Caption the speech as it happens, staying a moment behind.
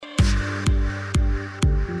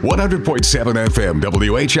100.7 FM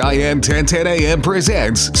WHIN 1010 AM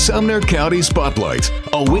presents Sumner County Spotlight,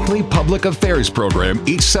 a weekly public affairs program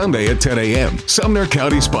each Sunday at 10 a.m. Sumner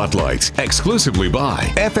County Spotlight, exclusively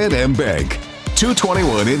by F&M Bank.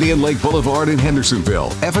 221 Indian Lake Boulevard in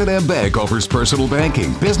Hendersonville. F&M Bank offers personal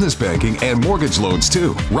banking, business banking, and mortgage loans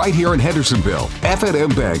too, right here in Hendersonville. F&M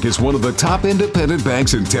Bank is one of the top independent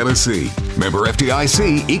banks in Tennessee. Member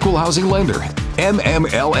FDIC, Equal Housing Lender.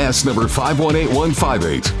 MMLS number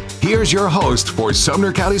 518158. Here's your host for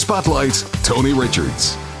Sumner County Spotlight, Tony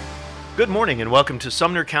Richards. Good morning and welcome to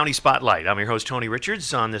Sumner County Spotlight. I'm your host, Tony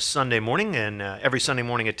Richards, on this Sunday morning and every Sunday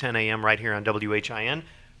morning at 10 a.m. right here on WHIN.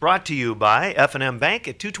 Brought to you by F&M Bank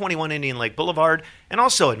at 221 Indian Lake Boulevard and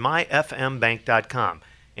also at myfmbank.com.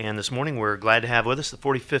 And this morning we're glad to have with us the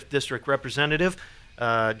 45th District Representative,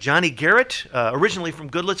 Johnny Garrett, originally from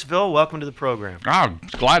Goodlettsville. Welcome to the program. Oh,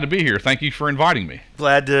 glad to be here. Thank you for inviting me.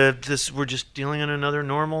 Glad to we're just dealing in another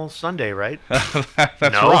normal Sunday, right? That's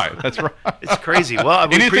right. It's crazy.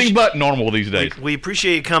 Well, anything but normal these days. We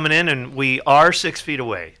appreciate you coming in, and we are 6 feet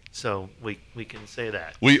away. So we can say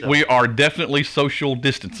that. We are definitely social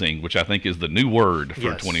distancing, which I think is the new word for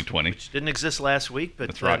 2020. Which didn't exist last week, but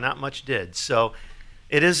That's right. Not much did. So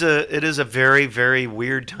it is a very, very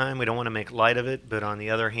weird time. We don't want to make light of it, but on the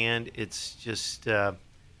other hand, it's just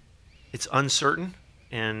it's uncertain.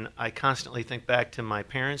 And I constantly think back to my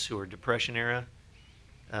parents who were Depression era,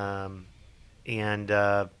 and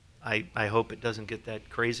I hope it doesn't get that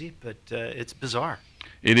crazy, but it's bizarre.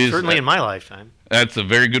 It is certainly in my lifetime. That's a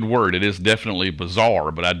very good word. It is definitely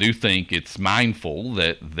bizarre, but I do think it's mindful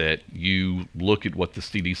that you look at what the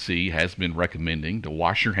CDC has been recommending, to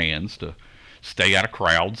wash your hands, to stay out of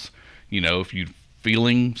crowds. You know, if you're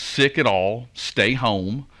feeling sick at all, stay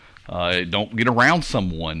home. Don't get around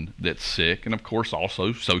someone that's sick, and of course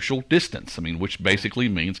also social distance. I mean, which basically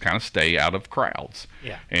means kind of stay out of crowds.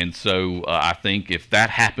 Yeah. And so I think if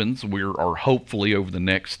that happens, or hopefully over the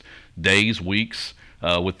next days, weeks,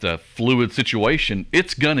 with the fluid situation,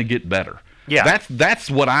 it's gonna get better. Yeah. That's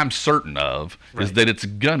what I'm certain of, right. Is that it's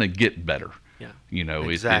gonna get better. Yeah. You know,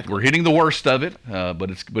 exactly. We're hitting the worst of it, but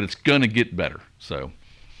it's gonna get better. So.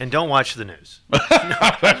 And don't watch the news.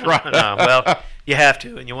 That's right. Well, you have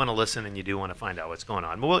to, and you want to listen, and you do want to find out what's going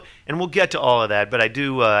on. We'll get to all of that. But I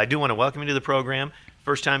do want to welcome you to the program.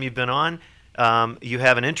 First time you've been on. You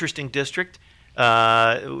have an interesting district,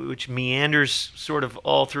 which meanders sort of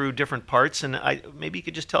all through different parts. And maybe you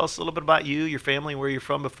could just tell us a little bit about you, your family, where you're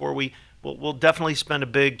from before we'll definitely spend a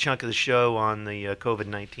big chunk of the show on the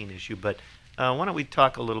COVID-19 issue. But why don't we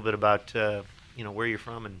talk a little bit about where you're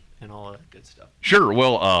from and all of that good stuff. Sure.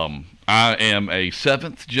 Well, I am a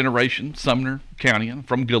seventh generation Sumner Countyan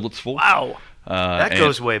from Goodlettsville. Wow. That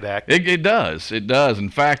goes way back. It does. It does. In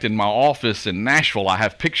fact, in my office in Nashville, I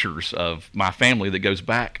have pictures of my family that goes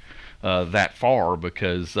back that far,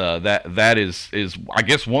 because that is I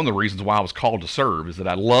guess one of the reasons why I was called to serve is that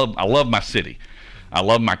I love my city. I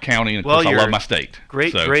love my county, and of course I love my state.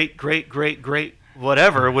 Great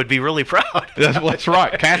whatever would be really proud. That's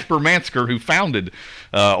right. Casper Mansker, who founded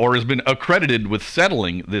or has been accredited with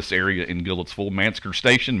settling this area in Goodlettsville, Mansker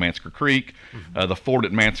Station, Mansker Creek, the fort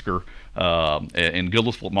at Mansker in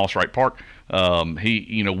Goodlettsville at Moss Wright Park.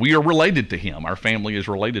 We are related to him. Our family is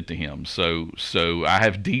related to him. So I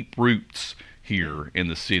have deep roots here in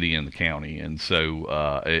the city and the county, and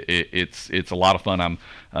so it's a lot of fun.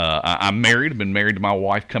 I'm married. I've been married to my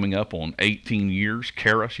wife coming up on 18 years.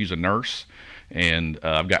 Kara, she's a nurse. And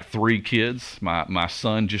I've got 3 kids. My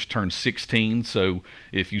son just turned 16, so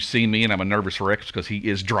if you see me and I'm a nervous wreck, because he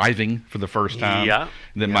is driving for the first time. Yeah.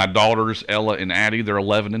 And then my daughters, Ella and Addie, they're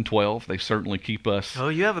 11 and 12. They certainly keep us Oh,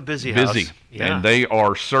 you have a busy house. Yeah. And they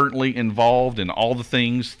are certainly involved in all the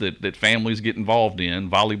things that families get involved in: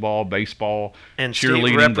 volleyball, baseball, and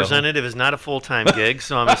cheerleading. State representative is not a full-time gig,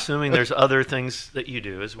 so I'm assuming there's other things that you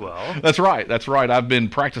do as well. That's right. I've been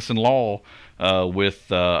practicing law with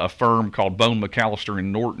a firm called Bone McAllister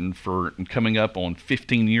in Norton for coming up on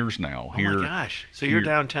 15 years now. Oh my gosh! So you're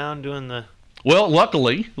downtown doing the... Well,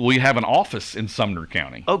 luckily, we have an office in Sumner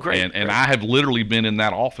County. Oh, great. And I have literally been in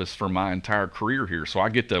that office for my entire career here, so I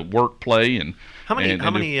get to work, play, and... How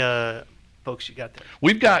many folks you got there?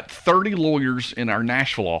 We've got 30 lawyers in our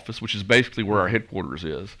Nashville office, which is basically where our headquarters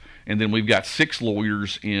is. And then we've got 6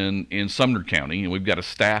 lawyers in Sumner County, and we've got a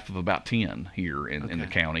staff of about 10 here in the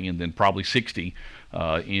county, and then probably 60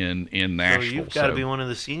 in Nashville. So you've got to be one of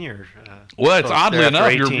the senior. Well, it's oddly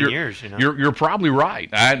enough, you're probably right.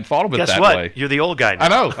 I hadn't thought of it that what? way. You're the old guy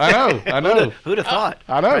now. I know. Who'd have thought?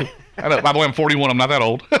 I know. I know. By the way, I'm 41. I'm not that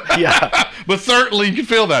old. Yeah. but certainly you can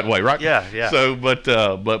feel that way, right? Yeah, yeah. So, but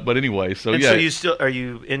anyway, so And yeah. so you still are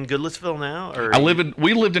you in Goodlettsville now? Or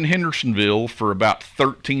We lived in Hendersonville for about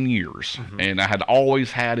 13 years, and I had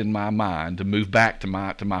always had in my mind to move back to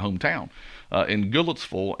my hometown in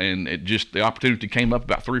Goodlettsville, and the opportunity came up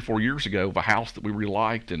about 3 or 4 years ago of a house that we really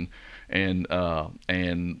liked, and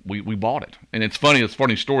we bought it. And it's funny. It's a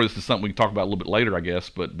funny story. This is something we can talk about a little bit later, I guess.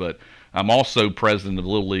 But I'm also president of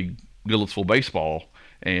Little League Goodlettsville baseball.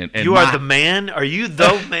 And you are the man? Are you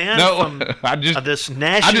the man from this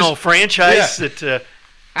national franchise? Yeah. That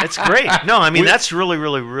it's great. No, I mean that's really,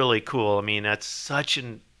 really, really cool. I mean that's such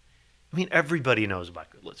an. I mean everybody knows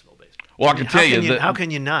about Goodlettsville baseball. Well, I can tell you how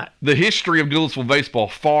can you not? The history of Goodlettsville baseball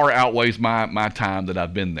far outweighs my time that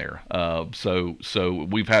I've been there. So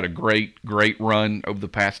we've had a great run over the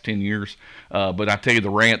past 10 years. But I tell you,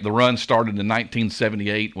 the run started in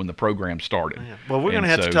 1978 when the program started. Yeah. Well, we're going to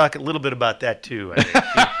have to talk a little bit about that too. I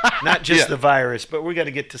think. Not just the virus, but we're going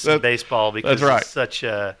to get to some baseball because that's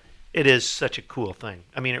right. It is such a cool thing.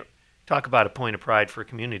 I mean, talk about a point of pride for a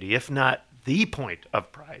community, if not the point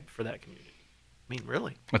of pride for that community. I mean,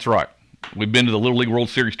 really. That's right. We've been to the Little League World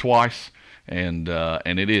Series twice, and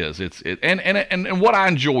it is. And what I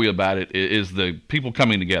enjoy about it is the people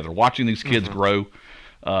coming together, watching these kids grow,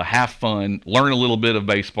 have fun, learn a little bit of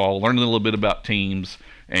baseball, learn a little bit about teams,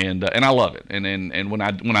 and I love it. And when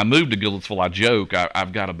I moved to Goodlettsville, I joke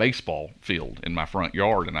I've got a baseball field in my front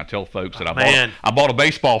yard, and I tell folks that I bought a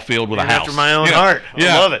baseball field with a house after my own heart.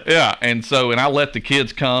 I love it. Yeah, and I let the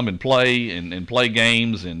kids come and play and play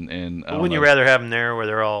games and. Wouldn't you rather have them there where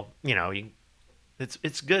they're all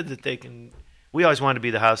it's good that they can. We always wanted to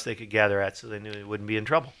be the house they could gather at, so they knew they wouldn't be in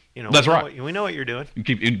trouble. That's right. We know what you're doing.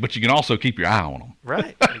 But you can also keep your eye on them.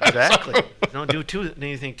 Right. Exactly. Don't do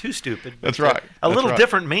anything too stupid. That's right. A little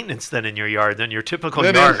different maintenance than in your yard than your typical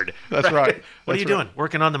yard. That's right. What are you doing?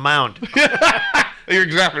 Working on the mound. You're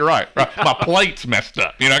exactly right. My plate's messed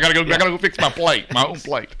up. I gotta go fix my plate, my own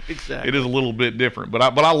plate. Exactly. It is a little bit different, but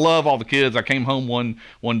I love all the kids. I came home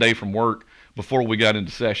one day from work before we got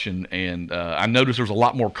into session, and I noticed there was a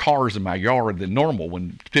lot more cars in my yard than normal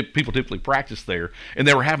when people typically practice there, and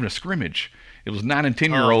they were having a scrimmage. It was 9 and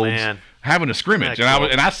 10-year-olds having a scrimmage, and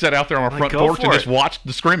I sat out there on my front porch and just watched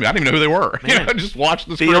the scrimmage. I didn't even know who they were. I just watched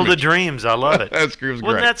the scrimmage. Field of Dreams. I love it. That scrimmage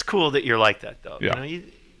Well, great. That's cool that you're like that, though. Yeah.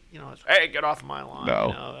 It's, hey, get off my lawn.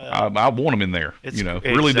 No, I want them in there.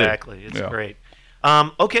 Really do. Exactly. It's great.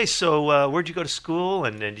 Okay, so where'd you go to school,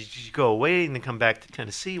 and did you go away and then come back to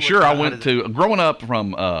Tennessee? Sure, I went to growing up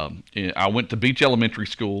from. I went to Beach Elementary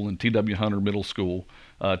School and T.W. Hunter Middle School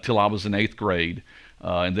till I was in 8th grade,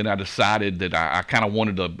 and then I decided that I kind of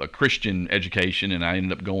wanted a Christian education, and I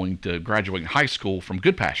ended up going to graduating high school from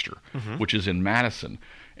Goodpasture, which is in Madison.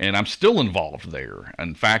 And I'm still involved there.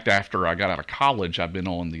 In fact, after I got out of college, I've been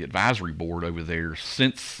on the advisory board over there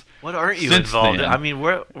since. What aren't you involved in? I mean,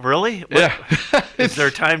 really? Yeah. Is there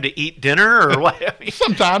time to eat dinner or what? I mean.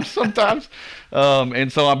 Sometimes.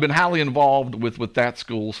 And so I've been highly involved with that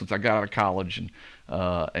school since I got out of college,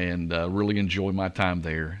 and really enjoy my time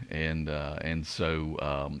there. And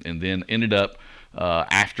then ended up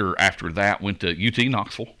after that went to UT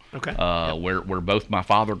Knoxville. Okay. Where both my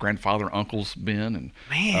father, grandfather, uncles been,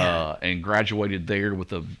 and graduated there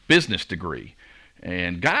with a business degree,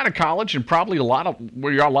 and got out of college, and probably a lot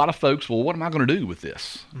of folks. Well, what am I going to do with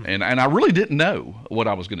this? And I really didn't know what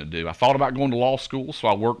I was going to do. I thought about going to law school, so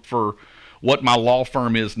I worked for what my law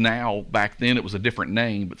firm is now. Back then, it was a different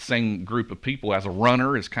name, but same group of people as a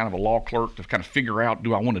runner, as kind of a law clerk to kind of figure out,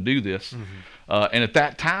 do I want to do this? And at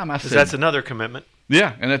that time, I said, that's another commitment.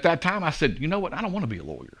 Yeah, and at that time I said, you know what, I don't want to be a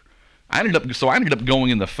lawyer. I ended up going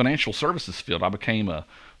in the financial services field. I became a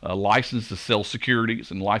licensed to sell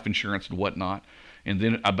securities and life insurance and whatnot. And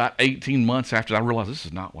then about 18 months after, I realized this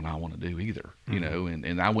is not what I want to do either.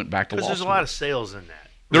 And I went back to law school. Because there's a lot of sales in that.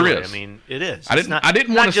 There is. I mean, it is. I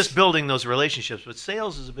didn't want to just building those relationships, but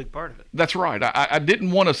sales is a big part of it. That's right. I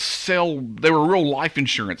didn't want to sell. They were real life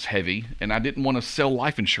insurance heavy, and I didn't want to sell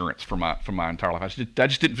life insurance for my entire life. That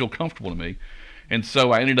just didn't feel comfortable to me. And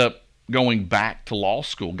so I ended up going back to law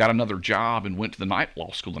school, got another job, and went to the night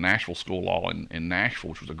law school, the Nashville School of Law in Nashville,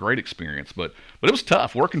 which was a great experience. But it was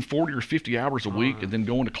tough, working 40 or 50 hours a week and then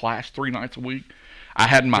going to class 3 nights a week. I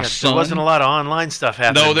had my son. There wasn't a lot of online stuff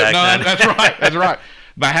happening back then. That's right. That's right.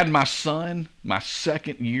 But I had my son, my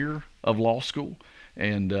second year of law school,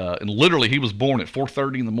 and literally he was born at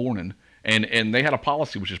 4:30 in the morning. And they had a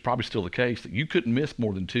policy, which is probably still the case, that you couldn't miss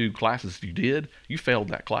more than 2 classes. If you did, you failed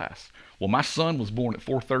that class. Well, my son was born at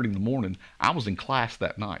 4:30 in the morning. I was in class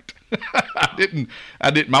that night.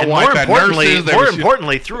 I didn't. My And wife had nurses. more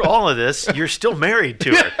importantly, through all of this, you're still married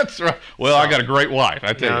to her. That's right. Well, I got a great wife.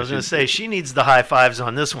 I tell you. I was going to say she needs the high fives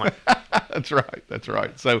on this one. That's right. That's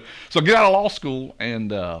right. So get out of law school, and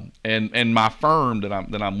my firm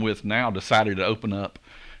that I'm with now decided to open up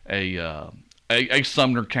a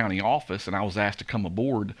Sumner County office, and I was asked to come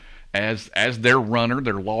aboard as their runner,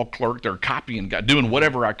 their law clerk, their copying guy, doing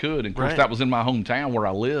whatever I could. And of course, Right. that was in my hometown where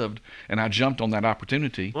I lived, and I jumped on that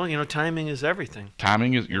opportunity. Well, timing is everything.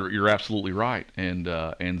 Timing is you're absolutely right,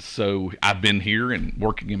 and so I've been here and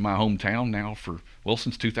working in my hometown now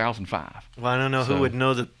since 2005. Well, I don't know who would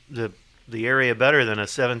know the area better than a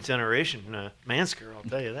seventh generation Mansker. I'll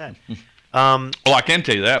tell you that. Well, I can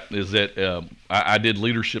tell you that is that I did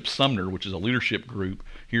Leadership Sumner, which is a leadership group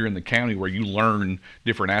here in the county where you learn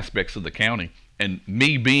different aspects of the county. And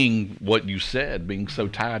me being what you said, being so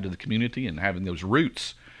tied to the community and having those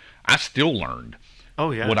roots, I still learned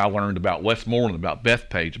what I learned about Westmoreland, about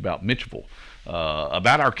Bethpage, about Mitchellville,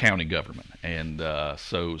 about our county government. And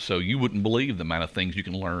so you wouldn't believe the amount of things you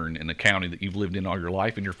can learn in the county that you've lived in all your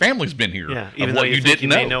life, and your family's been here. Yeah, even of though what you didn't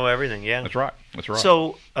may know everything. Yeah, That's right. That's right.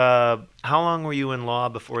 So, how long were you in law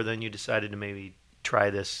before then you decided to maybe try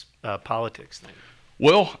this politics thing?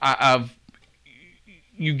 Well,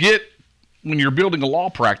 when you're building a law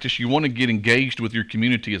practice, you want to get engaged with your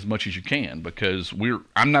community as much as you can, because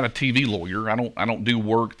I'm not a TV lawyer. I don't do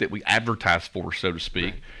work that we advertise for, so to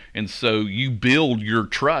speak. Right. And so you build your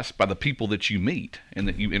trust by the people that you meet and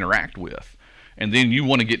that you interact with. And then you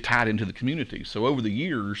want to get tied into the community. So over the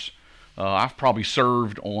years, I've probably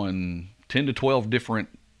served on 10 to 12 different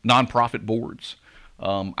nonprofit boards.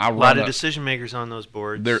 A lot of decision makers on those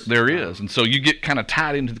boards. There is, and so you get kind of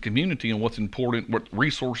tied into the community and what's important, what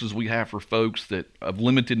resources we have for folks that of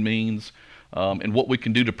limited means, and what we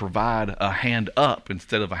can do to provide a hand up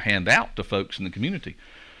instead of a hand out to folks in the community.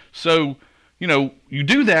 So, you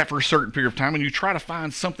do that for a certain period of time, and you try to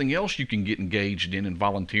find something else you can get engaged in and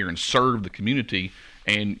volunteer and serve the community.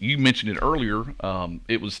 And you mentioned it earlier.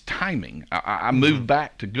 It was timing. I moved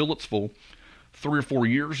back to Goodlettsville 3 or 4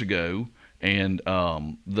 years ago. And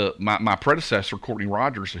my predecessor, Courtney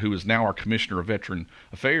Rogers, who is now our Commissioner of Veteran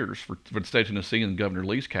Affairs for the state of Tennessee and Governor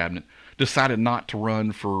Lee's cabinet, decided not to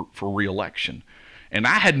run for re-election. And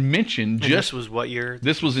I had mentioned this was what year?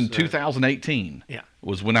 This was in 2018. Yeah,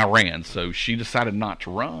 was when I ran. So she decided not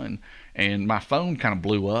to run, and my phone kind of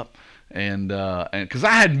blew up. And because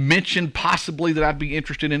I had mentioned possibly that I'd be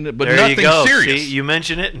interested in it, but nothing serious. See, you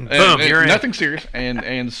mention it, and boom, you're in. Nothing serious.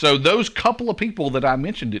 And so those couple of people that I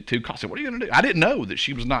mentioned it to, I said, "What are you going to do?" I didn't know that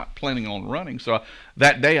she was not planning on running. So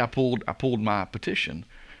that day, I pulled my petition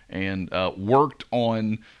and worked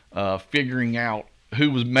on figuring out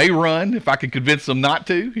who may run if I could convince them not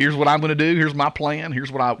to. Here's what I'm going to do. Here's my plan. Here's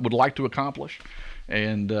what I would like to accomplish.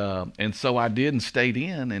 And so I did and stayed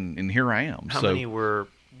in, and here I am. How many were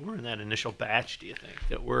in that initial batch, do you think,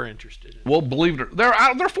 that were interested in? Well, believe it or there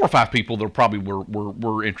are 4 or 5 people that probably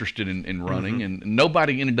were interested in running, and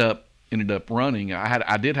nobody ended up running.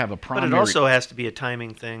 I did have a primary. But it also has to be a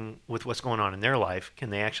timing thing with what's going on in their life. Can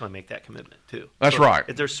they actually make that commitment too? That's right.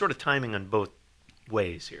 There's sort of timing on both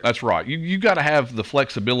ways here. That's right. You got to have the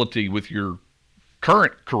flexibility with your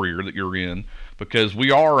current career that you're in, because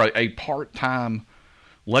we are a part-time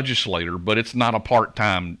legislator, but it's not a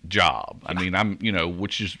part-time job. I mean,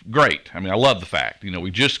 which is great. I mean, I love the fact,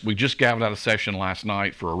 we just gaveled out a session last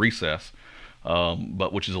night for a recess,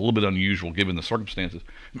 but which is a little bit unusual given the circumstances.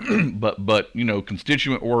 but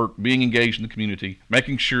constituent work, being engaged in the community,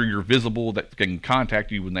 making sure you're visible, that they can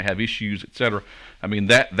contact you when they have issues, etc. I mean,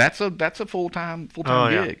 that's a full-time gig.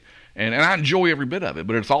 Yeah. And I enjoy every bit of it,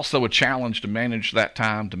 but it's also a challenge to manage that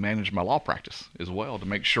time, to manage my law practice as well, to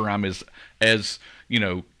make sure I'm as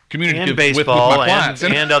communicative and baseball with my clients.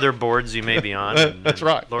 And other boards you may be on. That's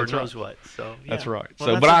right. Lord that's knows right. what. So yeah. That's right.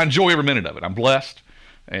 Well, but I enjoy every minute of it. I'm blessed,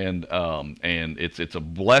 and it's a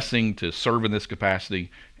blessing to serve in this capacity.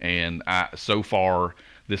 And so far,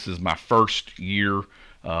 this is my first year,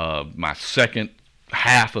 my second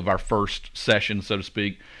half of our first session, so to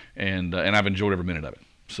speak, and I've enjoyed every minute of it.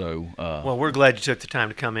 So, well, we're glad you took the time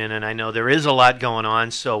to come in, and I know there is a lot going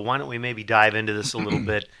on, so why don't we maybe dive into this a little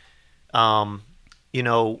bit? I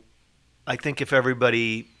think if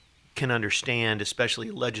everybody can understand,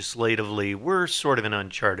 especially legislatively, we're sort of in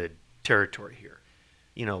uncharted territory here.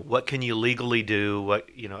 What can you legally do?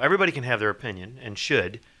 Everybody can have their opinion and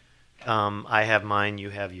should. I have mine, you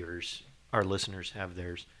have yours, our listeners have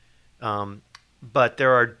theirs. But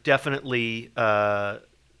there are definitely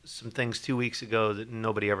some things 2 weeks ago that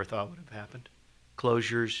nobody ever thought would have happened.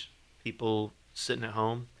 Closures, people sitting at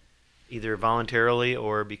home, either voluntarily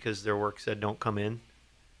or because their work said don't come in.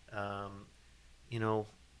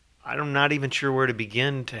 I'm not even sure where to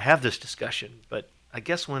begin to have this discussion. But I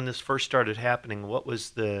guess when this first started happening, what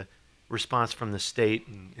was the response from the state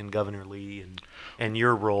and Governor Lee and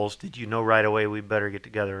your roles? Did you know right away we better get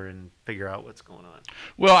together and figure out what's going on?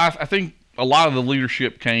 Well, I think a lot of the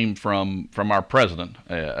leadership came from our president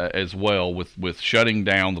as well, with shutting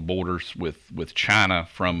down the borders with China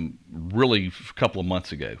from really a couple of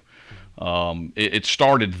months ago. It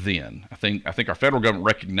started then. I think our federal government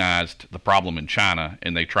recognized the problem in China,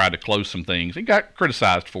 and they tried to close some things. It got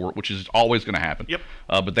criticized for it, which is always going to happen. Yep.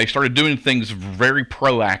 But they started doing things very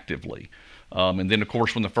proactively. And then, of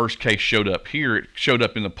course, when the first case showed up here, it showed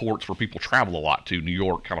up in the ports where people travel a lot to, New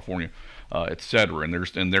York, California, et cetera. And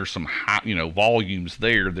there's some high, volumes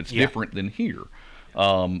there that's different than here.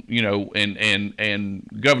 And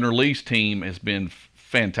Governor Lee's team has been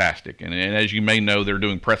fantastic. And as you may know, they're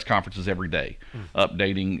doing press conferences every day,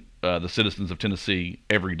 updating the citizens of Tennessee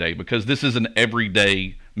every day, because this is an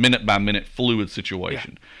everyday, minute-by-minute fluid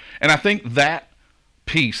situation. Yeah. And I think that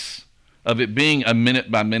piece of it being a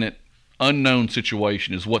minute-by-minute unknown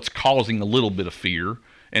situation is what's causing a little bit of fear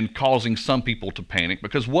and causing some people to panic,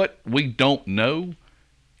 because what we don't know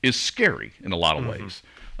is scary in a lot of ways,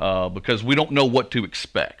 because we don't know what to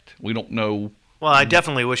expect. We don't know. Well, I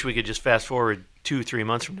definitely wish we could just fast forward 2-3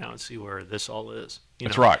 months from now and see where this all is.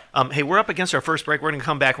 That's right. Hey, we're up against our first break. We're going to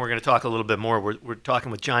come back and we're going to talk a little bit more. We're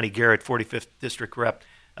talking with Johnny Garrett, 45th District Rep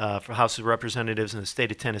for House of Representatives in the state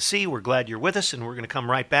of Tennessee. We're glad you're with us, and we're going to come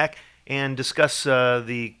right back and discuss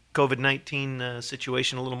the COVID-19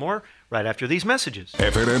 situation a little more right after these messages.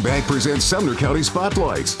 F&M Bank presents Sumner County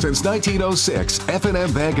Spotlights. Since 1906,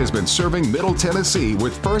 F&M Bank has been serving Middle Tennessee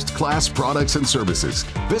with first-class products and services.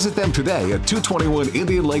 Visit them today at 221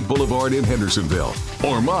 Indian Lake Boulevard in Hendersonville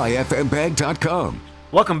or myfmbank.com.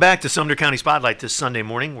 Welcome back to Sumner County Spotlight this Sunday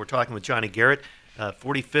morning. We're talking with Johnny Garrett,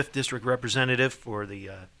 45th District Representative for the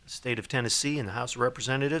state of Tennessee in the House of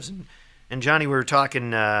Representatives. And Johnny, we were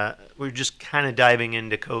talking, we were just kind of diving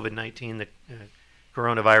into COVID-19, the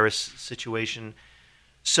coronavirus situation.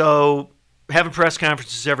 So having press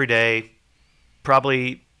conferences every day,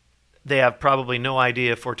 they have probably no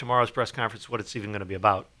idea for tomorrow's press conference what it's even going to be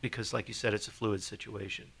about, because like you said, it's a fluid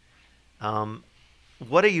situation.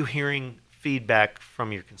 What are you hearing feedback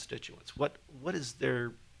from your constituents? What is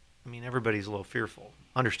their, everybody's a little fearful,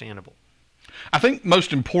 understandable. I think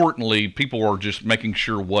most importantly, people are just making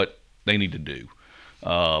sure what they need to do,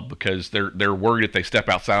 because they're worried if they step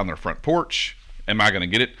outside on their front porch, am I going to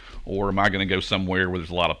get it, or am I going to go somewhere where there's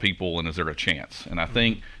a lot of people, and is there a chance? And I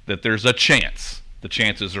think that there's a chance. The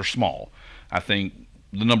chances are small. I think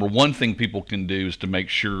the number one thing people can do is to make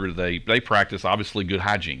sure they practice, obviously, good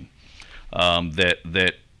hygiene.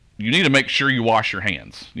 That you need to make sure you wash your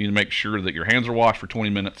hands. You need to make sure that your hands are washed for 20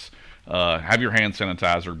 minutes. Have your hand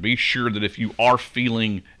sanitizer. Be sure that if you are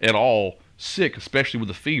feeling at all sick, especially with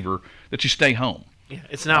a fever, that you stay home. Yeah,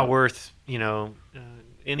 it's not worth, and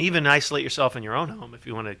even isolate yourself in your own home if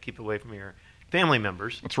you want to keep away from your family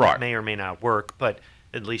members. That's right. That may or may not work, but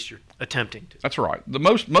at least you're attempting to. That's right.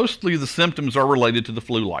 Mostly the symptoms are related to the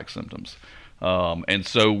flu-like symptoms. And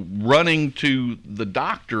so running to the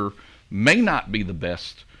doctor may not be the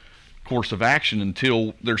best course of action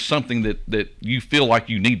until there's something that you feel like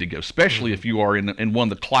you need to go, especially if you are in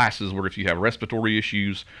one of the classes where if you have respiratory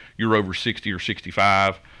issues, you're over 60 or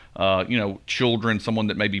 65, children, someone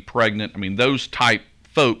that may be pregnant. Those type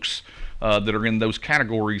folks that are in those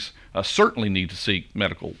categories certainly need to seek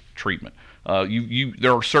medical treatment.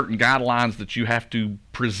 There are certain guidelines that you have to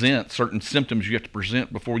present, certain symptoms you have to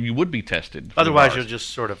present before you would be tested. Otherwise, you'll just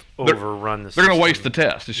sort of overrun the system. They're going to waste the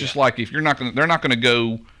test. It's just like if they're not going to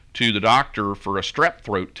go to the doctor for a strep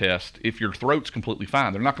throat test if your throat's completely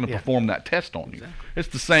fine. They're not going to perform that test on you. Exactly. It's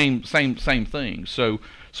the same thing. So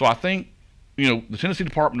I think the Tennessee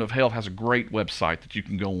Department of Health has a great website that you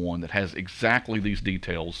can go on that has exactly these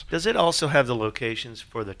details. Does it also have the locations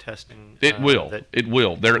for the testing? It will. It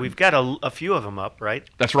will. We've got a few of them up, right?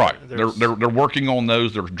 That's right. They're working on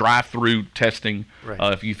those. They're drive-through testing.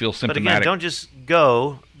 Right. If you feel symptomatic. But again, don't just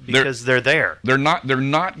go because they're there. They're not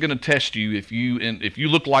going to test you if you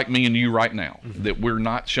look like me and you right now. That we're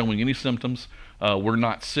not showing any symptoms. We're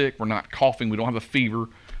not sick. We're not coughing. We don't have a fever.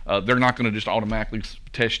 They're not going to just automatically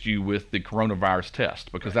test you with the coronavirus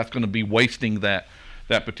test, because that's going to be wasting that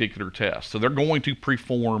particular test. So they're going to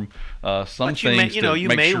perform some things to make sure.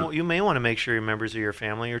 You may want to make sure your members of your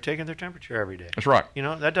family are taking their temperature every day. That's right.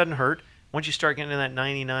 That doesn't hurt. Once you start getting to that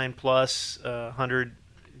 99 plus 100,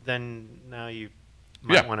 then now you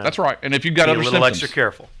might want to. That's right. And if you've got be other a little symptoms, extra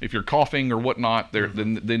careful. if you're coughing or whatnot,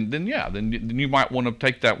 then you might want to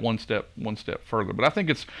take that one step further. But I think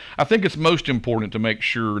it's most important to make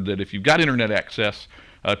sure that if you've got internet access,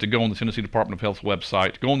 to go on the Tennessee Department of Health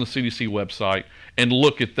website, to go on the CDC website, and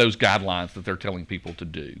look at those guidelines that they're telling people to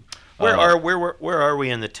do. Where are we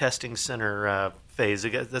in the testing center phase?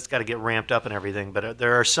 That's got to get ramped up and everything. But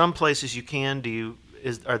there are some places you can.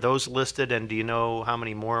 Are those listed, and do you know how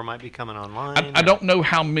many more might be coming online? I don't know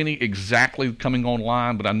how many exactly coming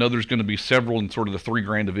online, but I know there's going to be several in sort of the 3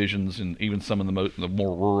 grand divisions and even some in the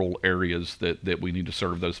more rural areas that we need to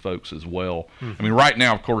serve those folks as well. Mm-hmm. I mean, right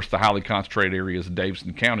now, of course, the highly concentrated area is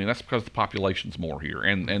Davidson County, and that's because the population's more here,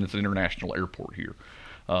 and it's an international airport here.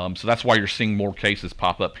 So that's why you're seeing more cases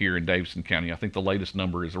pop up here in Davidson County. I think the latest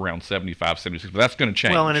number is around 75, 76, but that's going to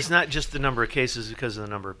change. Well, and it's not just the number of cases because of the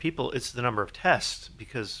number of people, it's the number of tests.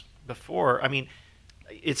 Because before, I mean,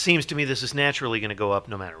 it seems to me this is naturally going to go up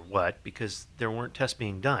no matter what because there weren't tests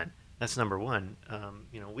being done. That's number one.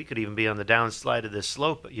 We could even be on the downslide of this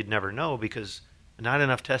slope, but you'd never know because not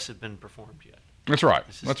enough tests have been performed yet. That's right.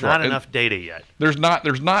 That's not enough data yet. There's not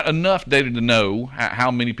enough data to know how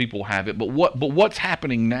many people have it. But what's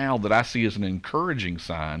happening now that I see as an encouraging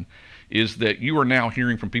sign is that you are now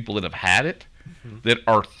hearing from people that have had it, that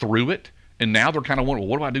are through it, and now they're kind of wondering,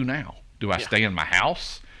 well, what do I do now? Do I stay in my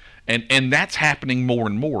house? And that's happening more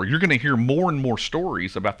and more. You're going to hear more and more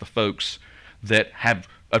stories about the folks that have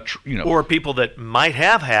or people that might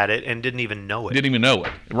have had it and didn't even know it.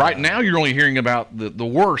 Right now, you're only hearing about the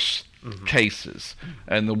worst cases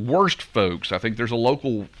and the worst folks. I think there's a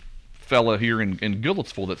local fella here in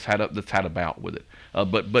Goodlettsville that's had a bout with it,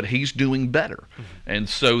 but he's doing better. And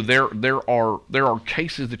so there are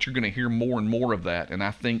cases that you're going to hear more and more of that. And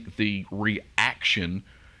I think the reaction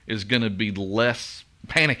is going to be less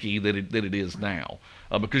panicky than it is now,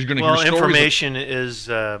 because you're going to hear stories. Information is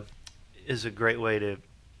a great way to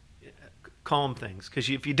calm things, because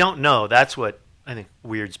if you don't know, that's what I think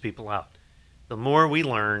weirds people out. The more we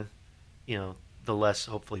learn, the less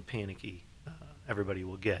hopefully panicky everybody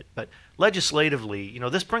will get. But legislatively,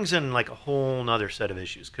 this brings in like a whole nother set of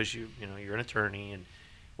issues, because you're an attorney and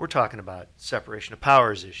we're talking about separation of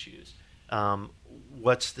powers issues.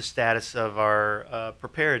 What's the status of our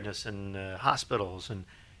preparedness in hospitals? And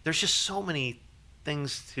there's just so many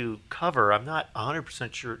things to cover. I'm not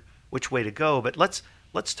 100% sure which way to go, but let's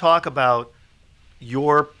talk about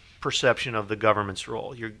your perception of the government's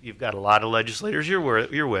role. You've got a lot of legislators you're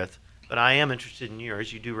with, but I am interested in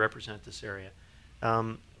yours. You do represent this area.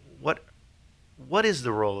 What is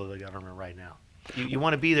the role of the government right now? You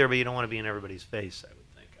want to be there, but you don't want to be in everybody's face, I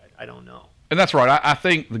would think. I don't know. And that's right. I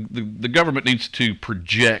think the government needs to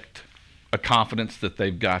project a confidence that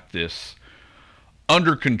they've got this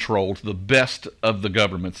under control to the best of the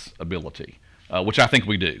government's ability. Which I think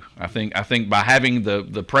we do. I think by having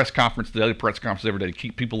the press conference, the daily press conference every day to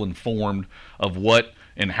keep people informed of what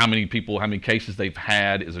and how many cases they've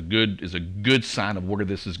had is a good sign of where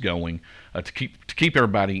this is going. To keep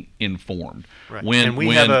everybody informed. Right. And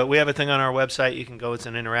we have a thing on our website. You can go. It's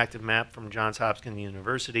an interactive map from Johns Hopkins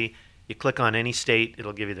University. You click on any state,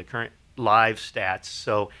 it'll give you the current live stats.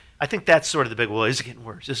 So I think that's sort of the big. Well, is it getting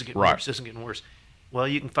worse? Is it getting worse? Is it getting worse? Well,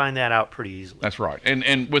 you can find that out pretty easily. That's right.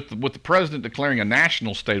 And with the president declaring a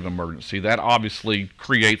national state of emergency, that obviously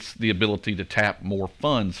creates the ability to tap more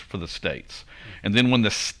funds for the states. And then when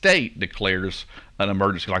the state declares an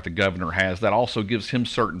emergency like the governor has, that also gives him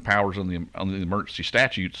certain powers on the emergency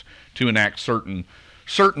statutes to enact certain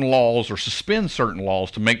laws or suspend certain laws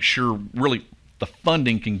to make sure really the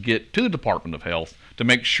funding can get to the Department of Health to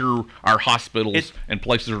make sure our hospitals and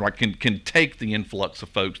places can take the influx of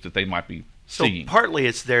folks that they might be seeing. So partly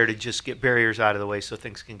it's there to just get barriers out of the way so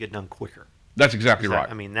things can get done quicker. That's exactly right.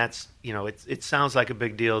 I mean, that's, it sounds like a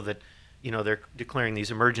big deal that, they're declaring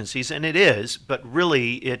these emergencies, and it is, but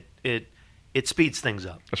really it speeds things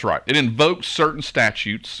up. That's right. It invokes certain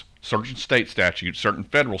statutes, certain state statutes, certain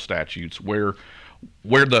federal statutes where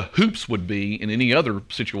the hoops would be in any other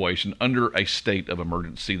situation under a state of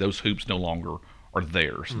emergency. Those hoops no longer are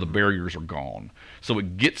there, so the barriers are gone. So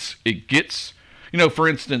it gets for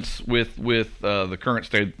instance, with the current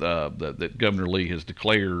state that Governor Lee has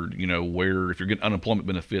declared, where if you're getting unemployment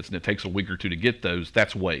benefits and it takes a week or two to get those,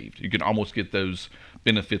 that's waived. You can almost get those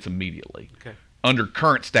benefits immediately. Okay. Under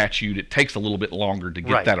current statute, it takes a little bit longer to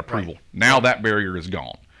get that approval. Right. Now that barrier is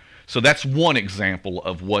gone. So that's one example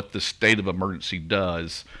of what the state of emergency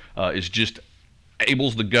does, is just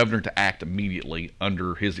enables the governor to act immediately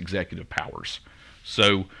under his executive powers.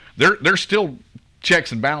 So there's still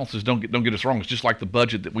checks and balances. Don't get us wrong. It's just like the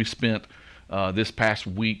budget that we spent this past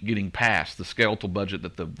week getting passed, the skeletal budget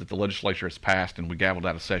that the legislature has passed, and we gavelled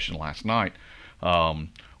out of session last night. On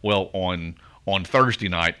Thursday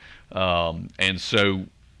night, and so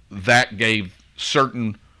that gave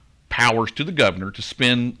certain powers to the governor to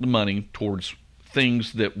spend the money towards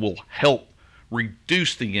things that will help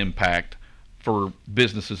reduce the impact for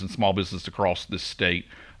businesses and small businesses across this state,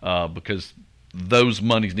 because those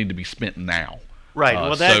monies need to be spent now. Right.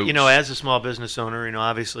 Well, that, as a small business owner,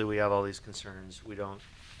 obviously we have all these concerns. We don't,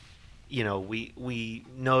 we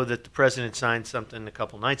know that the president signed something a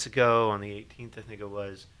couple nights ago on the 18th, I think it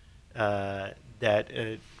was,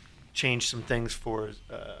 that changed some things for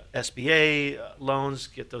SBA loans,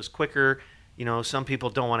 get those quicker. Some people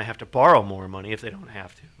don't want to have to borrow more money if they don't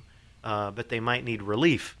have to, but they might need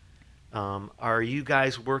relief. Are you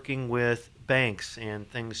guys working with banks and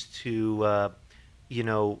things to,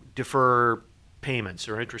 defer payments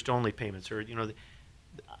or interest-only payments? Or,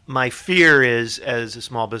 my fear is, as a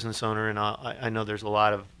small business owner, and I know there's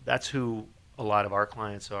that's who a lot of our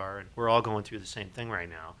clients are, and we're all going through the same thing right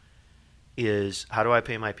now, is how do I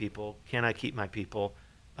pay my people? Can I keep my people?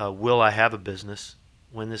 Will I have a business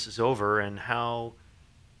when this is over? And how,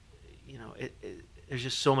 there's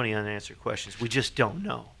just so many unanswered questions. We just don't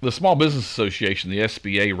know. The Small Business Association, the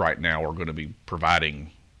SBA, right now are going to be providing,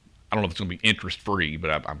 I don't know if it's going to be interest-free,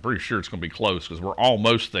 but I'm pretty sure it's going to be close, because we're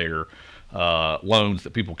almost there, loans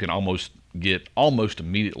that people can almost get almost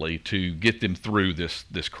immediately to get them through this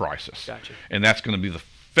crisis. Gotcha. And that's going to be the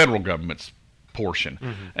federal government's portion.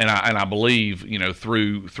 Mm-hmm. And I believe,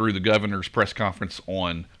 through the governor's press conference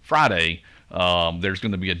on Friday, there's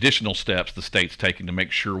going to be additional steps the state's taking to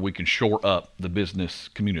make sure we can shore up the business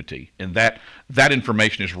community. And that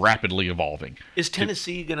information is rapidly evolving. Is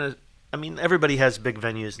Tennessee going to, everybody has big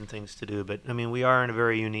venues and things to do, but we are in a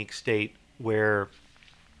very unique state where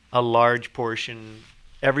a large portion,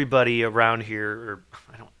 everybody around here,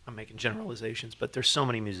 I'm making generalizations, but there's so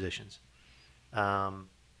many musicians,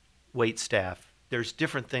 wait staff. There's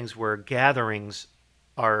different things where gatherings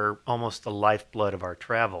are almost the lifeblood of our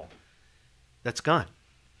travel. That's gone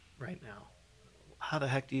right now. How the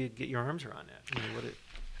heck do you get your arms around that?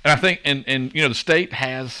 And I think, and the state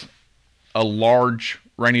has a large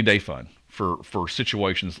rainy day fund for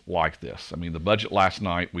situations like this. The budget last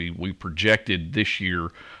night, we projected this year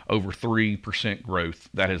over 3% growth.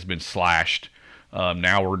 That has been slashed.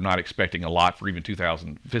 Now we're not expecting a lot for even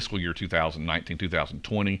fiscal year 2019,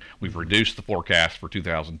 2020. We've reduced the forecast for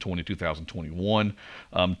 2020, 2021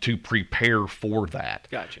 to prepare for that.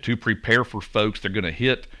 Gotcha. To prepare for folks that are going to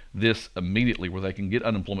hit this immediately, where they can get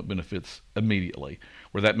unemployment benefits immediately,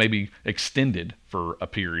 where that may be extended for a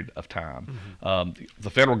period of time. Mm-hmm. The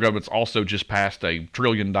federal government's also just passed a $1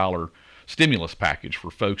 trillion stimulus package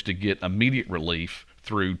for folks to get immediate relief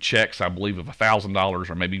through checks, I believe, of $1,000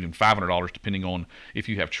 or maybe even $500, depending on if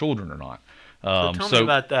you have children or not. So tell me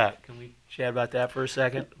about that. Can we chat about that for a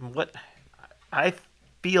second? What I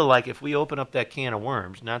feel like, if we open up that can of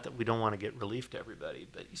worms, not that we don't want to get relief to everybody,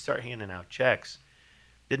 but you start handing out checks.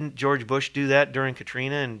 Didn't George Bush do that during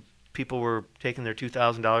Katrina, and people were taking their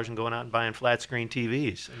 $2,000 and going out and buying flat screen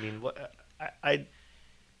TVs?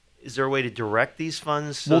 Is there a way to direct these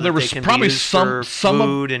funds so that they can be used for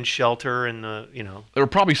food and shelter and There were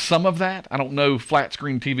probably some of that. I don't know if flat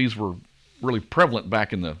screen TVs were really prevalent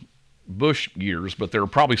back in the Bush years, but there were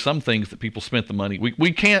probably some things that people spent the money.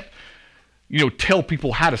 We can't, tell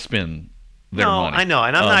people how to spend their money. I know,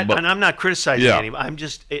 and I'm not criticizing anybody. I'm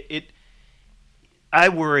just I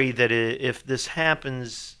worry that if this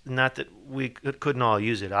happens, not that we couldn't all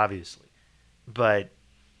use it, obviously, but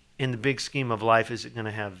in the big scheme of life, is it going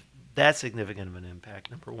to have that significant of an impact,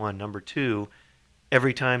 number one? Number two,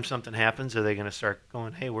 every time something happens, are they going to start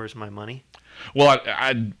going, hey, where's my money? Well,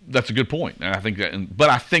 that's a good point. And I think but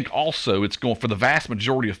I think also it's going, for the vast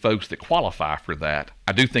majority of folks that qualify for that,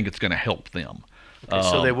 I do think it's going to help them. Okay,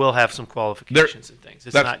 so they will have some qualifications and things.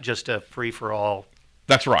 It's not just a free-for-all.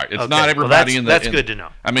 That's right. It's not everybody that's good to know.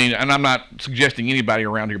 And I'm not suggesting anybody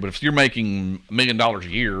around here, but if you're making $1 million a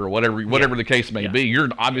year or whatever the case may be, you're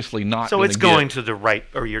obviously not. So it's going to the right,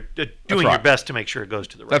 or you're doing your best to make sure it goes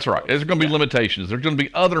to the right. That's right. There's going to be limitations. There's going to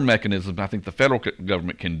be other mechanisms I think the federal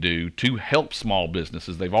government can do to help small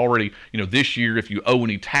businesses. They've already, this year, if you owe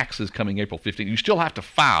any taxes coming April 15th, you still have to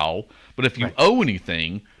file. But if you owe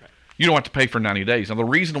anything, you don't have to pay for 90 days. Now, the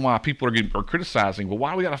reason why people are criticizing, well,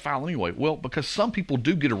 why do we got to file anyway? Well, because some people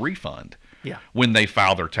do get a refund when they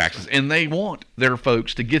file their taxes, and they want their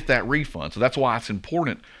folks to get that refund. So that's why it's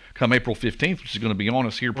important come April 15th, which is going to be on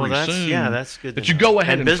us here pretty soon. Yeah, that's good. That you go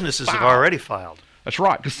ahead and businesses file. have already filed. That's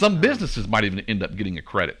right, because some businesses might even end up getting a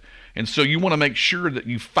credit. And so you want to make sure that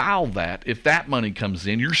you file that. If that money comes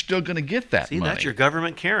in, you're still going to get that money. That's your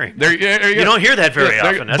government caring. You don't hear that very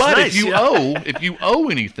often. That's but nice. if you owe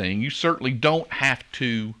anything, you certainly don't have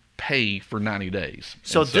to pay for 90 days.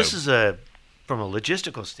 So this is from a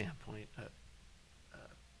logistical standpoint,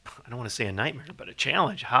 I don't want to say a nightmare, but a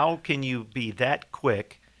challenge. How can you be that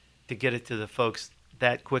quick to get it to the folks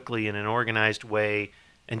that quickly in an organized way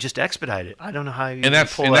and just expedite it? I don't know how you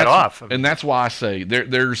pull that off. And that's why I say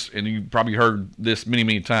there's, and you probably heard this many,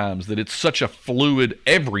 many times, that it's such a fluid,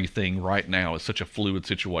 everything right now is such a fluid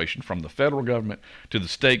situation, from the federal government to the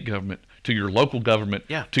state government to your local government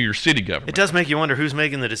to your city government. It does make you wonder who's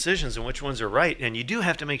making the decisions and which ones are right. And you do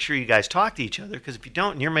have to make sure you guys talk to each other, because if you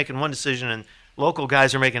don't and you're making one decision and local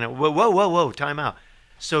guys are making it, whoa, time out.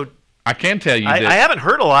 So I can tell you I haven't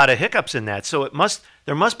heard a lot of hiccups in that. So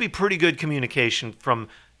there must be pretty good communication from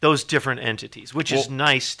those different entities, which is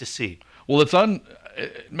nice to see. Well, it's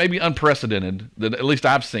maybe unprecedented, that at least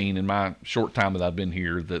I've seen in my short time that I've been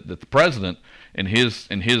here, that the president and his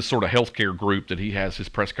sort of healthcare group that he has his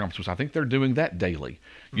press conferences, I think they're doing that daily.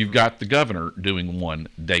 Mm-hmm. You've got the governor doing one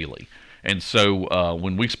daily. And so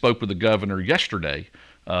when we spoke with the governor yesterday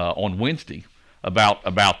on Wednesday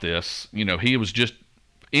about this, he was just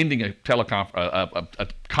ending a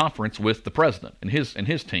conference with the president and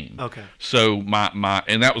his team. Okay. So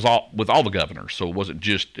and that was all with all the governors. So it wasn't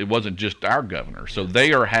just our governor. So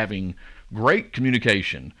they are having great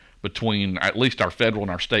communication between at least our federal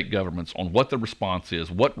and our state governments on what the response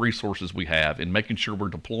is, what resources we have, and making sure we're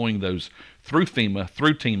deploying those through FEMA,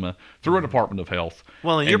 through TEMA, through our Department of Health.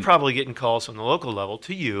 Well, and you're probably getting calls from the local level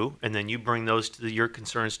to you, and then you bring those your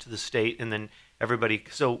concerns to the state, and then everybody.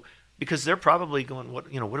 So because they're probably going, what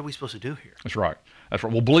are we supposed to do here? That's right.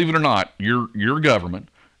 Well, believe it or not, your government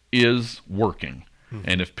is working. Mm-hmm.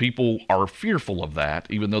 And if people are fearful of that,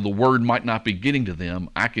 even though the word might not be getting to them,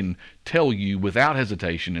 I can tell you without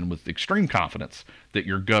hesitation and with extreme confidence that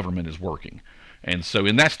your government is working. And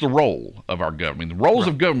that's the role of our government. The roles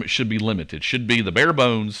of government should be limited, should be the bare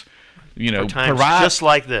bones, provide, just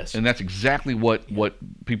like this. And that's exactly what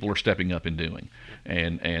people are stepping up and doing.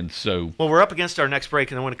 And so... Well, we're up against our next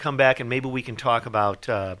break, and I want to come back, and maybe we can talk about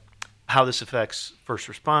how this affects first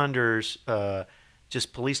responders,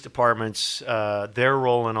 just police departments, their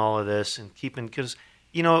role in all of this, and because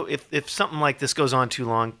if something like this goes on too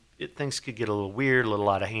long, things could get a little weird, a little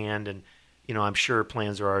out of hand, and I'm sure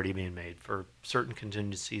plans are already being made for certain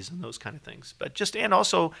contingencies and those kind of things. But and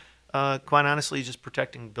also, quite honestly, just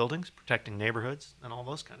protecting buildings, protecting neighborhoods, and all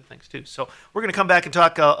those kind of things too. So we're going to come back and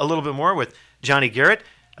talk a little bit more with Johnny Garrett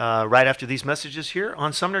right after these messages here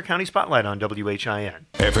on Sumner County Spotlight on WHIN.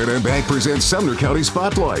 F&M Bank presents Sumner County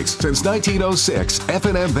Spotlight. Since 1906,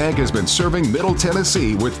 F&M Bank has been serving Middle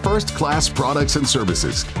Tennessee with first-class products and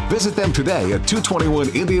services. Visit them today at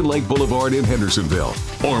 221 Indian Lake Boulevard in Hendersonville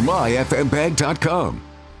or myfmbank.com.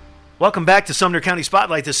 Welcome back to Sumner County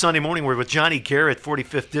Spotlight this Sunday morning. We're with Johnny Garrett,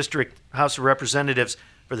 45th District House of Representatives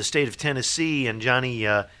for the state of Tennessee. And Johnny,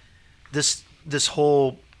 this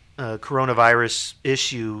whole coronavirus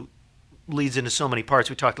issue leads into so many parts.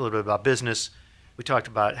 We talked a little bit about business. We talked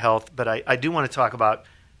about health. But I do want to talk about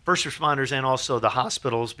first responders and also the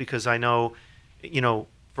hospitals, because I know,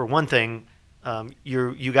 for one thing,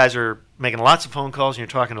 you guys are making lots of phone calls and you're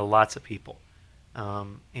talking to lots of people.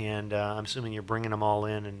 And I'm assuming you're bringing them all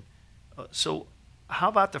in. And so how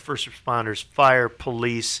about the first responders, fire,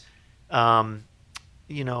 police,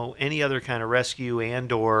 any other kind of rescue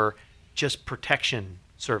and or just protection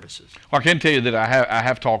services? Well, I can tell you that I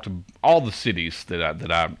have talked to all the cities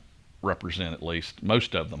that I represent, at least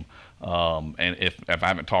most of them, and if I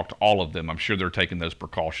haven't talked to all of them, I'm sure they're taking those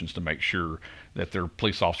precautions to make sure that their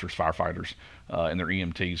police officers, firefighters, and their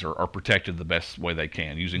EMTs are protected the best way they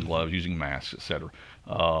can, using gloves, using masks, etc.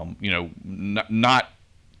 Not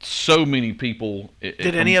so many people.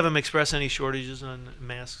 Did any of them express any shortages on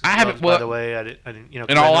masks? I haven't. Well, by the way, I didn't.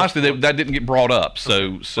 In all honesty, that didn't get brought up.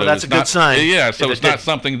 So that's a good sign. Yeah. So it's not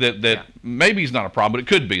something that maybe is not a problem, but it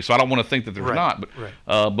could be. So I don't want to think that there's not.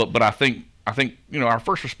 But I think our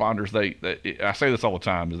first responders. I say this all the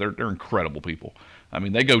time. Is they're incredible people. I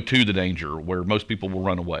mean, they go to the danger where most people will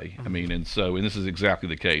run away. Mm-hmm. I mean, and this is exactly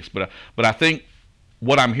the case. But I think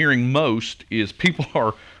what I'm hearing most is people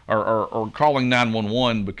are calling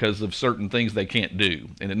 911 because of certain things they can't do,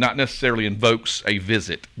 and it not necessarily invokes a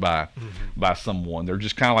visit by someone. They're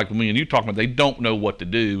just kind of like me and you talking about. They don't know what to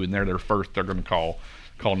do, and they're going to call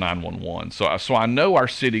 911. So I know our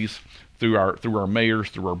cities through our mayors,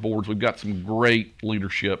 through our boards, we've got some great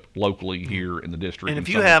leadership locally here in the district. And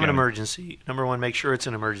if you have an emergency, number one, make sure it's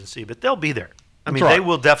an emergency, but they'll be there. I mean, they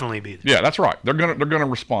will definitely be there. Yeah, that's right. They're gonna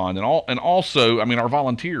respond, and also, I mean, our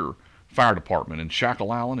volunteer fire department in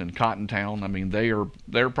Shackle Island and Cottontown. I mean,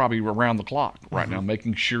 they're probably around the clock right now,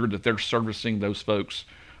 making sure that they're servicing those folks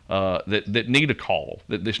that need a call,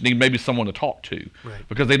 that they need maybe someone to talk to, right,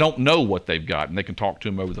 because they don't know what they've got, and they can talk to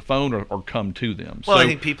them over the phone or come to them. Well, I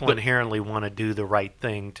think people inherently want to do the right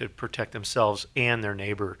thing to protect themselves and their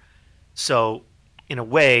neighbor. So, in a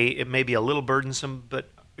way, it may be a little burdensome, but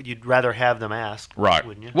you'd rather have them ask, right?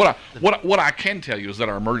 Wouldn't you? What I can tell you is that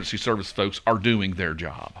our emergency service folks are doing their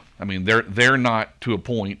job. I mean, they're not to a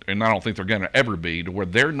point, and I don't think they're going to ever be, to where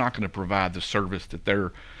they're not going to provide the service that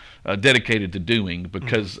they're dedicated to doing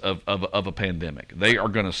because of a pandemic. They are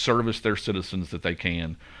going to service their citizens that they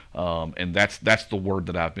can, and that's the word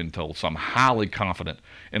that I've been told. So I'm highly confident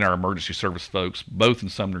in our emergency service folks, both in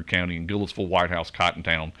Sumner County, in Goodlettsville, White House,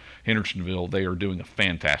 Cottontown, Hendersonville. They are doing a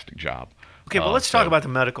fantastic job. Okay, well, let's talk about the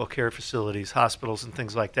medical care facilities, hospitals, and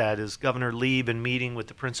things like that. Is Governor Lee been meeting with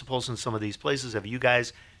the principals in some of these places? Have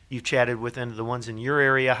you've chatted with any of the ones in your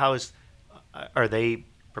area? Are they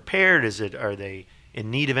prepared? Are they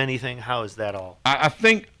in need of anything? How is that all? I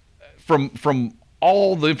think from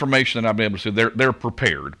all the information that I've been able to see, they're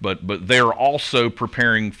prepared, but they're also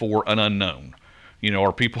preparing for an unknown. You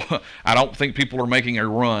know, I don't think people are making a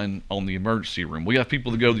run on the emergency room. We have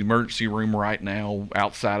people that go to the emergency room right now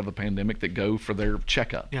outside of the pandemic that go for their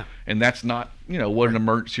checkup. Yeah. And that's not, what an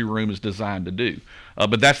emergency room is designed to do.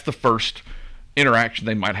 But that's the first interaction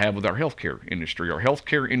they might have with our healthcare industry. Our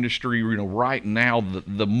healthcare industry, right now,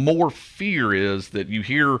 the more fear is that you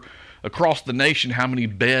hear across the nation how many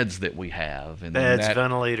beds that we have, and beds,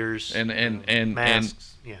 ventilators, and masks.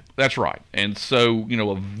 Yeah, that's right. And so,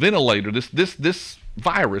 a ventilator, this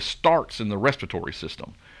virus starts in the respiratory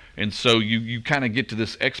system. And so you kind of get to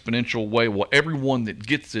this exponential way. Well, everyone that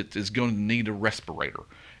gets it is going to need a respirator.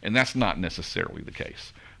 And that's not necessarily the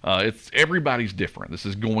case. Everybody's different. This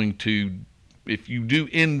is going to, if you do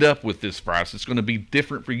end up with this virus, it's going to be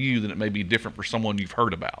different for you than it may be different for someone you've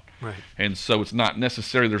heard about. Right. And so it's not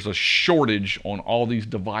necessarily there's a shortage on all these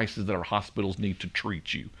devices that our hospitals need to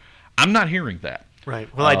treat you. I'm not hearing that.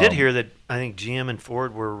 Right. Well, I did hear that I think GM and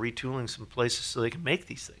Ford were retooling some places so they can make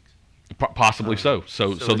these things. Possibly so.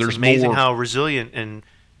 So it's there's amazing more. how resilient and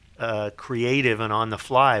creative and on the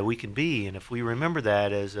fly we can be. And if we remember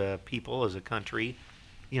that as a people, as a country,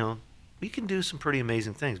 we can do some pretty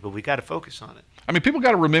amazing things, but we got to focus on it. I mean, people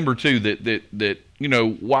got to remember too that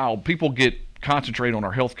while people concentrate on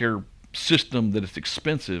our healthcare system, that it's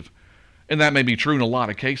expensive, and that may be true in a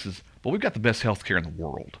lot of cases, but we've got the best healthcare in the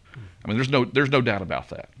world. I mean, there's no doubt about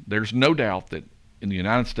that. There's no doubt that in the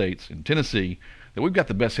United States, in Tennessee, that we've got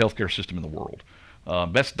the best healthcare system in the world,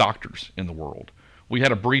 best doctors in the world. We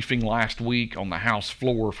had a briefing last week on the House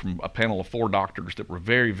floor from a panel of 4 doctors that were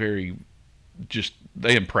very, very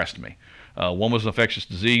they impressed me. One was an infectious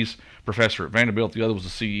disease professor at Vanderbilt. The other was the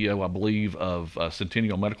CEO, I believe, of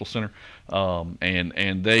Centennial Medical Center.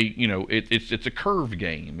 And they, it's a curve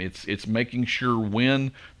game. It's making sure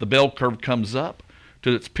when the bell curve comes up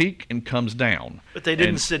to its peak and comes down. But they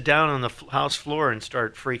didn't sit down on the House floor and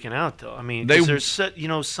start freaking out, though. I mean, there's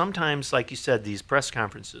sometimes, like you said, these press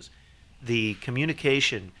conferences, the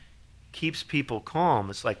communication keeps people calm.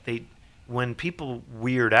 It's like when people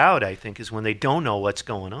weird out, I think, is when they don't know what's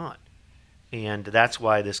going on. And that's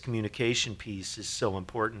why this communication piece is so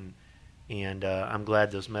important. And I'm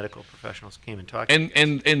glad those medical professionals came and talked.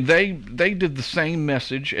 And they did the same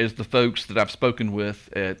message as the folks that I've spoken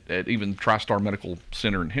with at even TriStar Medical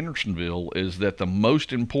Center in Hendersonville, is that the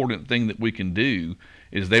most important thing that we can do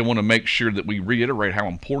is they want to make sure that we reiterate how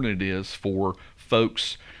important it is for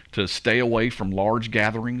folks to stay away from large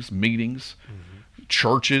gatherings, meetings,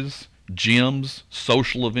 churches, gyms,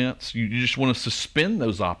 social events. You just want to suspend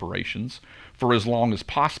those operations for as long as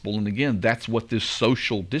possible. And again, that's what this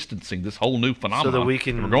social distancing, this whole new phenomenon so that we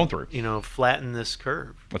can, we're going through. Flatten this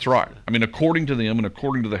curve. That's right. I mean, according to them and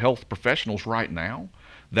according to the health professionals right now,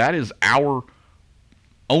 that is our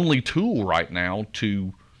only tool right now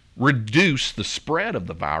to reduce the spread of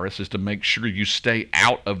the virus, is to make sure you stay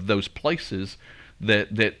out of those places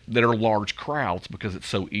that are large crowds, because it's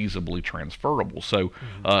so easily transferable. So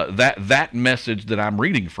that message that I'm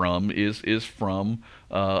reading from is from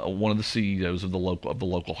one of the CEOs of the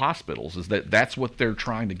local hospitals, is that's what they're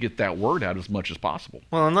trying to get that word out as much as possible.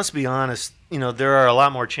 Well, and let's be honest, there are a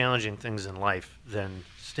lot more challenging things in life than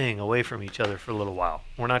staying away from each other for a little while.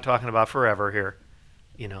 We're not talking about forever here.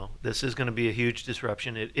 This is going to be a huge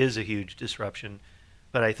disruption. It is a huge disruption,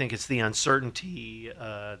 but I think it's the uncertainty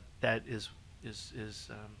that is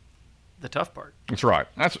the tough part. That's right.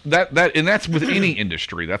 And that's with any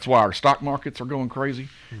industry. That's why our stock markets are going crazy.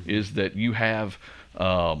 Is that you have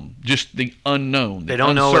just the unknown. They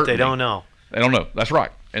don't know what they don't know. They don't know. That's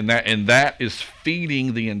right. And that is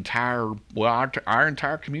feeding the entire our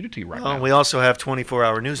entire community right now. We also have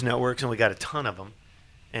 24-hour news networks, and we got a ton of them.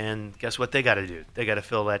 And guess what they got to do? They got to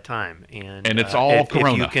fill that time. And it's all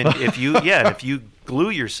Corona. If you glue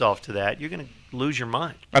yourself to that, you're going to lose your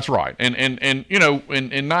mind. That's right. And you know,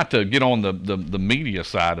 and not to get on the media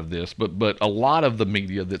side of this, but a lot of the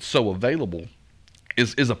media that's so available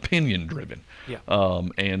is opinion driven. Yeah.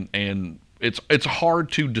 And it's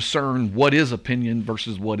hard to discern what is opinion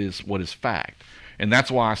versus what is fact. And that's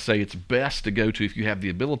why I say it's best to go to, if you have the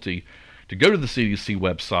ability, to go to the CDC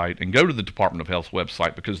website and go to the Department of Health's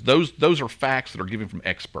website, because those are facts that are given from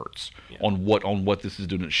experts on what this is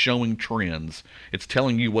doing. It's showing trends. It's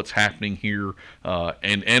telling you what's happening here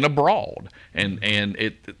and abroad. And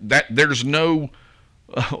there's no,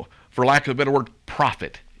 for lack of a better word,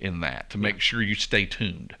 profit in that to make sure you stay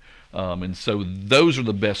tuned. And so those are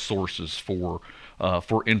the best sources for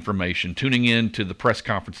information. Tuning in to the press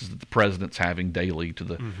conferences that the president's having daily, to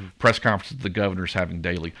the press conferences that the governor's having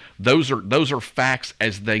daily. Those are facts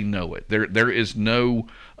as they know it. There is no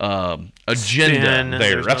agenda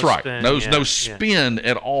there. That's right. There's no spin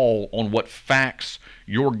at all on what facts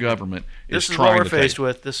your government is trying to This is what we're faced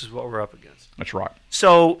with. This is what we're up against. That's right.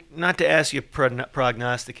 So, not to ask you to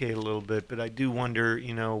prognosticate a little bit, but I do wonder,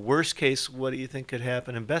 worst case, what do you think could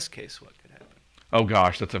happen? And best case, what could happen? Oh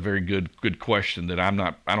gosh, that's a very good question that I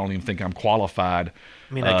don't even think I'm qualified.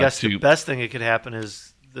 I mean, I guess the best thing that could happen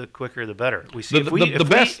is the quicker the better. We see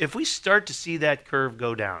if we start to see that curve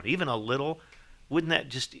go down, even a little, wouldn't that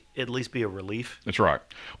just at least be a relief? That's right.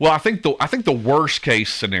 Well, I think the worst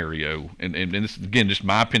case scenario, and this is, again, just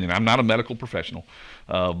my opinion, I'm not a medical professional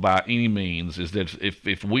by any means, is that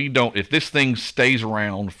if this thing stays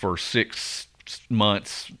around for 6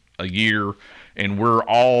 months, a year, and we're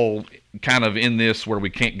all kind of in this where we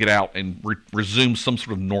can't get out and resume some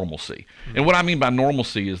sort of normalcy. Mm-hmm. And what I mean by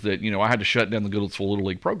normalcy is that, I had to shut down the Goodlettsville Little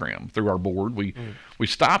League program through our board. We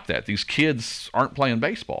stopped that. These kids aren't playing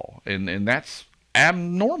baseball, and that's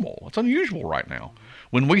abnormal. It's unusual right now.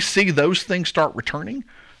 When we see those things start returning,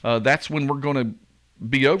 that's when we're going to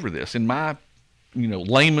be over this. In my,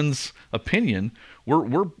 layman's opinion,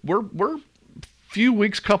 we're few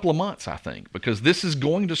weeks, couple of months, I think, because this is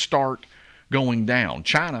going to start going down.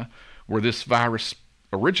 China, where this virus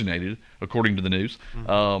originated, according to the news,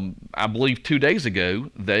 I believe 2 days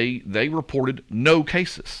ago, they reported no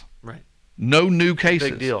cases. Right. No new cases.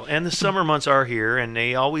 Big deal. And the summer months are here, and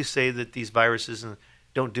they always say that these viruses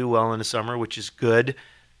don't do well in the summer, which is good.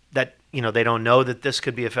 That, they don't know that this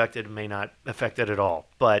could be affected, may not affect it at all.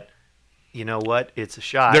 But you know what? It's a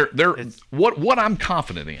shot. What I'm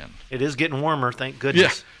confident in. It is getting warmer, thank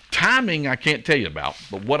goodness. Yeah. Timing, I can't tell you about,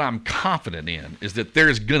 but what I'm confident in is that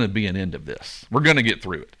there's going to be an end of this. We're going to get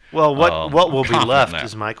through it. Well, what will be left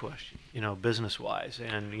is my question, business-wise.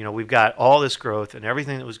 And, we've got all this growth and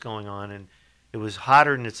everything that was going on, and it was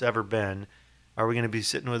hotter than it's ever been. Are we going to be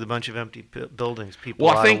sitting with a bunch of empty buildings, people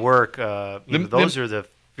out of work? Those are the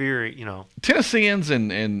fear, Tennesseans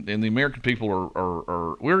and the American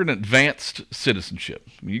people we're in advanced citizenship.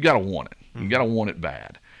 I mean, you got to want it. You got to want it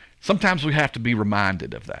bad. Sometimes we have to be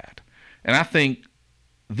reminded of that. And I think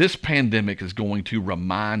this pandemic is going to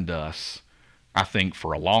remind us, I think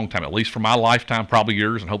for a long time, at least for my lifetime, probably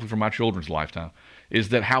yours, and hopefully for my children's lifetime, is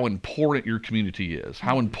that how important your community is,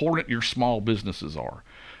 how important your small businesses are.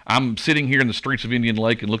 I'm sitting here in the streets of Indian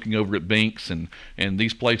Lake and looking over at Binks, and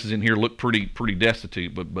these places in here look pretty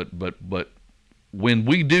destitute. But when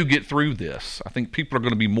we do get through this, I think people are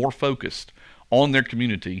going to be more focused on their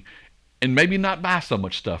community, and maybe not buy so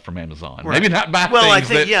much stuff from Amazon. Right. Maybe not buy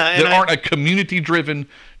things that aren't a community-driven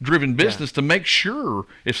business, to make sure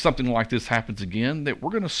if something like this happens again, that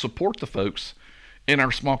we're going to support the folks in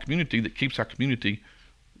our small community that keeps our community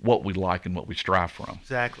what we like and what we strive from.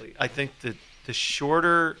 Exactly. I think that the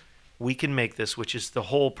shorter we can make this, which is the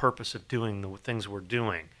whole purpose of doing the things we're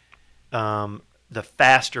doing, the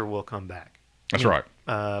faster we'll come back. That's right.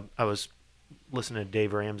 I was listening to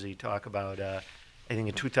Dave Ramsey talk about, I think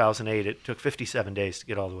in 2008, it took 57 days to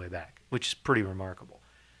get all the way back, which is pretty remarkable.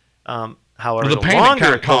 However, the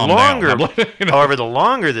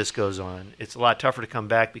longer this goes on, it's a lot tougher to come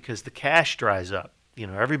back because the cash dries up.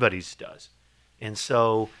 Everybody's does. And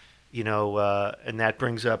so, and that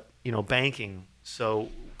brings up, banking. So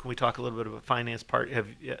can we talk a little bit about finance part?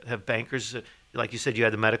 Have bankers, like you said, you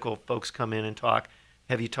had the medical folks come in and talk.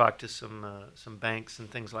 Have you talked to some banks and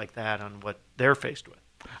things like that on what they're faced with?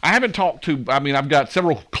 I haven't talked to. I mean, I've got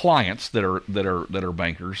several clients that are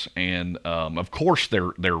bankers, and of course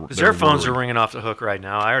they're Their phones worried. are ringing off the hook right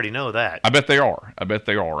now. I already know that. I bet they are.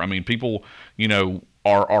 I mean, people,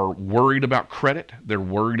 are worried about credit. They're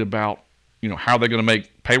worried about, how they're going to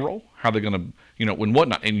make payroll, how they're going to, and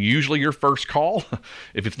whatnot. And usually your first call,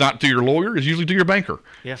 if it's not to your lawyer, is usually to your banker.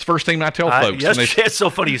 Yeah. It's the first thing I tell folks. And It's so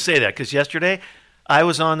funny you say that, because yesterday I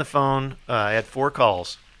was on the phone. I had 4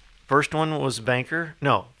 calls. First one was banker.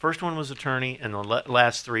 No, first one was attorney, and the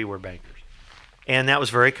last 3 were bankers. And that was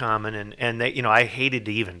very common. And they, I hated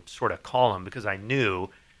to even sort of call them, because I knew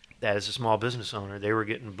that as a small business owner, they were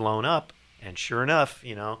getting blown up. And sure enough,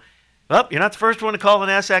 well, you're not the first one to call and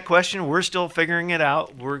ask that question. We're still figuring it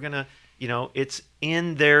out. We're going to, it's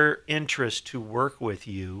in their interest to work with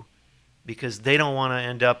you, because they don't want to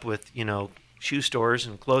end up with, shoe stores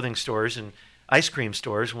and clothing stores and ice cream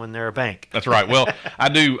stores when they're a bank. That's right. Well,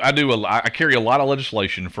 I carry a lot of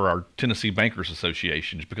legislation for our Tennessee Bankers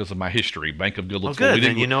Associations because of my history. Bank of Goodlettsville. Oh, good.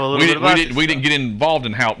 Then you know a little bit about this. We didn't get involved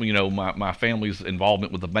in how, my family's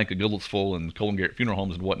involvement with the Bank of Goodlettsville and Colin Garrett Funeral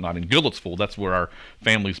Homes and whatnot in Goodlettsville. That's where our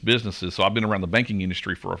family's business is. So I've been around the banking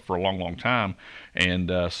industry for a long, long time.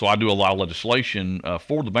 And so I do a lot of legislation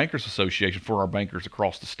for the Bankers Association for our bankers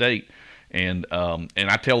across the state. And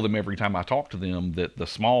I tell them every time I talk to them that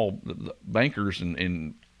the bankers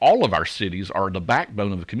in all of our cities are the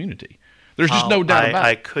backbone of the community. There's just no doubt about it.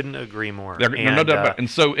 I couldn't agree more. There's no doubt about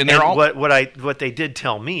it. And they're all what they did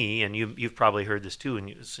tell me, and you've probably heard this too,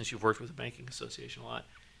 since you've worked with the banking association a lot,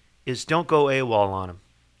 is don't go AWOL on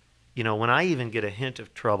them. When I even get a hint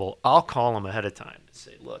of trouble, I'll call them ahead of time and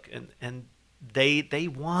say, look, and they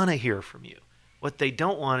want to hear from you. What they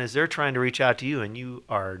don't want is they're trying to reach out to you, and you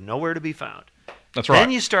are nowhere to be found. That's right. Then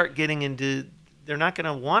you start getting into, they're not going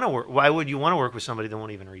to want to work. Why would you want to work with somebody that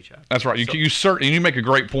won't even reach out? That's right. You make a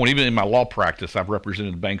great point. Even in my law practice, I've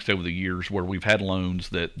represented banks over the years where we've had loans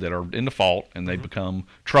that are in default, and they become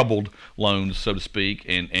troubled loans, so to speak,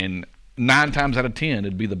 and 9 times out of 10,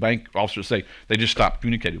 it'd be the bank officer say they just stopped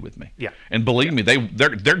communicating with me. Yeah. And believe me,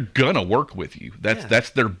 they're gonna work with you. That's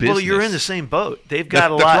their business. Well, you're in the same boat. They've got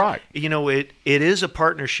That's a lot. right. It is a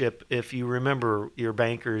partnership if you remember your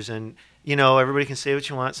bankers, and everybody can say what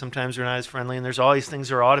you want. Sometimes they're not as friendly, and there's always things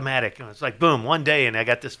that are automatic. It's like boom, one day, and I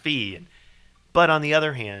got this fee. But on the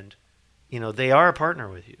other hand, they are a partner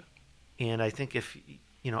with you, and I think if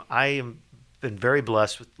I am been very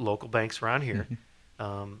blessed with local banks around here.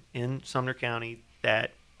 In Sumner County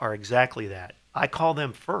that are exactly that. I call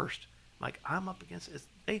them first. I'm up against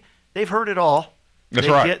it. They've heard it all. That's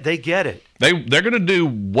right. They get it. They're going to do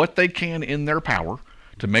what they can in their power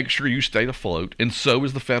to make sure you stay afloat, and so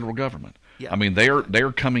is the federal government. Yeah. I mean, they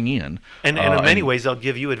are coming in, and in many ways they'll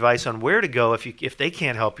give you advice on where to go if they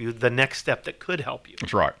can't help you. The next step that could help you.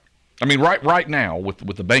 That's right. I mean, right now with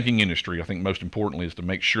the banking industry, I think most importantly is to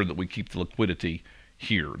make sure that we keep the liquidity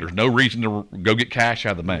here. There's no reason to go get cash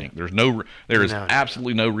out of the bank. There is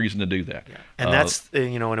absolutely no reason to do that. Yeah. And that's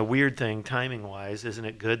in a weird thing, timing wise, isn't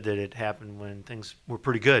it good that it happened when things were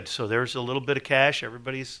pretty good? So there's a little bit of cash.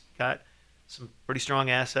 Everybody's got some pretty strong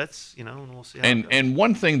assets, and we'll see how it goes. And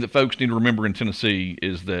one thing that folks need to remember in Tennessee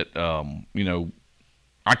is that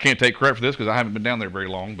I can't take credit for this because I haven't been down there very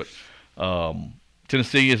long, but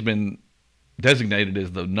Tennessee has been designated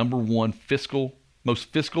as the #1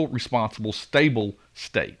 most fiscal responsible, stable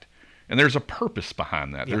state. And there's a purpose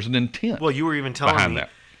behind that. Yeah. There's an intent. Well, you were even telling me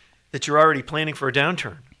that you're already planning for a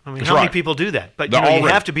downturn. I mean, that's how right. many people do that? But you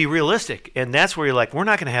have to be realistic. And that's where you're like, we're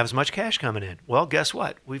not going to have as much cash coming in. Well, guess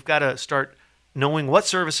what? We've got to start knowing what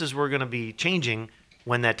services we're going to be changing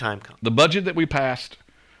when that time comes. The budget that we passed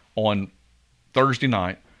on Thursday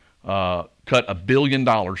night cut $1 billion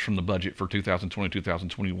from the budget for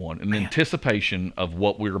 2020-2021 in anticipation of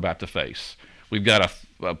what we're about to face. We've got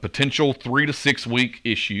a potential 3 to 6 week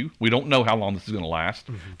issue. We don't know how long this is going to last.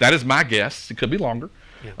 Mm-hmm. That is my guess. It could be longer.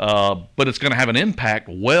 Yeah. But it's going to have an impact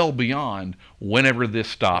well beyond whenever this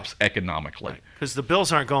stops economically. Because the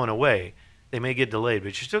bills aren't going away. They may get delayed,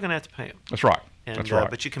 but you're still going to have to pay them. That's right. That's right.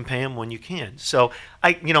 But you can pay them when you can. So,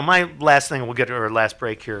 my last thing, we'll get to our last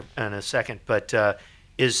break here in a second, but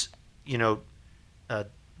is, the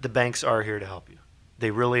banks are here to help you.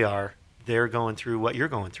 They really are. They're going through what you're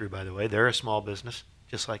going through, by the way. They're a small business,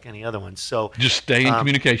 just like any other one. So just stay in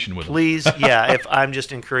communication with them. Please, if I'm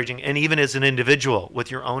just encouraging, and even as an individual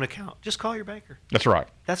with your own account, just call your banker. That's right.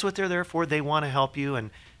 That's what they're there for. They want to help you.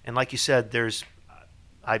 And like you said,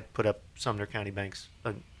 I'd put up Sumner County banks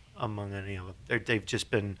among any of them. They've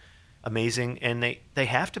just been amazing, and they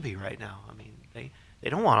have to be right now. I mean, they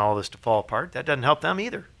don't want all this to fall apart. That doesn't help them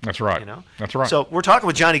either. That's right. You know? That's right. So we're talking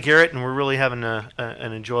with Johnny Garrett, and we're really having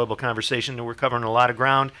an enjoyable conversation. And we're covering a lot of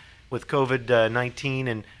ground with COVID-19,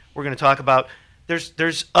 and we're going to talk about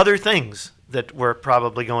there's other things that were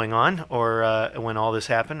probably going on or when all this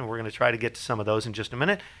happened. And we're going to try to get to some of those in just a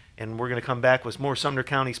minute. And we're going to come back with more Sumner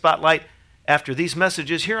County Spotlight after these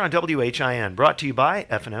messages here on WHIN, brought to you by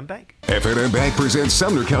F&M Bank. F&M Bank presents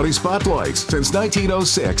Sumner County Spotlights. Since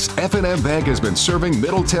 1906, F&M Bank has been serving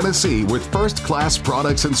Middle Tennessee with first-class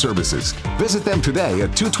products and services. Visit them today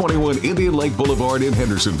at 221 Indian Lake Boulevard in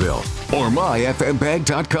Hendersonville or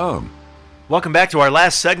myfmbank.com. Welcome back to our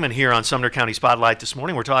last segment here on Sumner County Spotlight this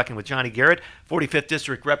morning. We're talking with Johnny Garrett, 45th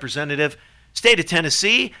District Representative, State of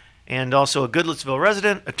Tennessee, and also a Goodlettsville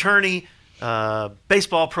resident, attorney,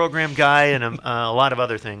 baseball program guy, and a lot of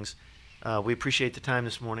other things. We appreciate the time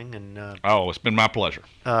this morning. And it's been my pleasure.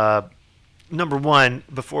 Number one,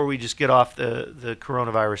 before we just get off the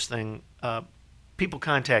coronavirus thing, people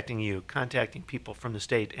contacting people from the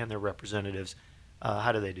state and their representatives,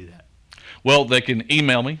 how do they do that? Well, they can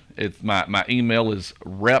email me. It's my email is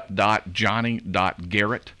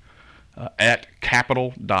rep.johnny.garrett at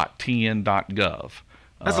capital.tn.gov.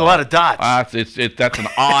 That's a lot of dots. That's an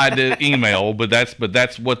odd email, but that's what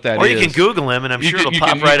that is. Or you can Google him, and I'm sure it'll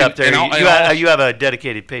pop right up there. You have a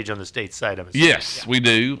dedicated page on the state site of it. Yes, we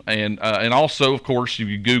do, and also, of course, if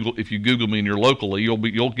you Google me and you're locally,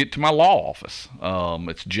 you'll get to my law office.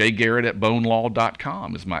 It's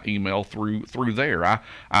jgarrett@bonelaw.com is my email through there.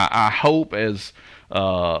 I hope as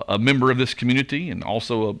a member of this community and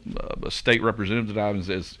also a state representative that I'm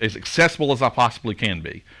as accessible as I possibly can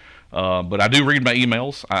be. But I do read my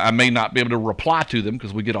emails. I may not be able to reply to them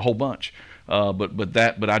because we get a whole bunch.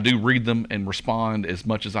 But I do read them and respond as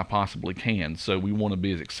much as I possibly can. So we want to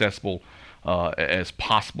be as accessible as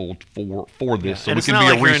possible for this. So and we it's can not be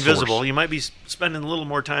like a you're resource. invisible. You might be spending a little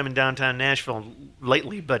more time in downtown Nashville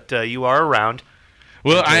lately, but you are around.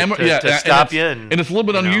 Well, I am. To stop you, and it's a little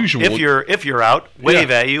bit unusual. If you're out, wave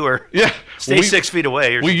at you, or stay 6 feet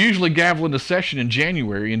away. We usually gavel into session in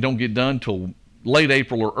January and don't get done till late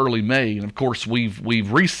April or early May, and of course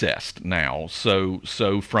we've recessed now. So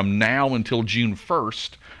from now until June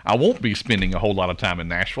 1st, I won't be spending a whole lot of time in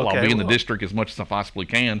Nashville. I'll be in the district as much as I possibly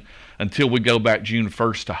can until we go back June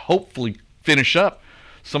 1st to hopefully finish up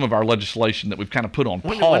some of our legislation that we've kind of put on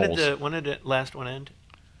pause. When did the last one end?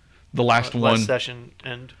 The last last session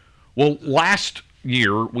end? Well, last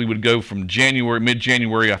year we would go from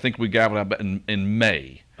mid-January. I think we gavelled out in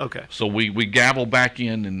May. Okay. So we gavel back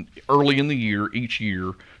in early in the year each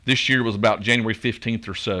year. This year was about January 15th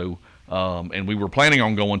or so, and we were planning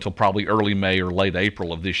on going until probably early May or late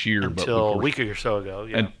April of this year. Until a week or so ago.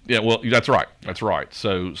 Yeah. Well, that's right. That's right.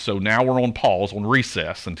 So now we're on pause, on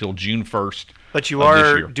recess until June 1st. But you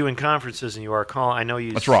are doing conferences and you are calling. I know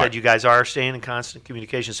you said you guys are staying in constant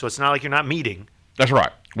communication, so it's not like you're not meeting. That's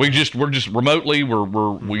right. We're just remotely.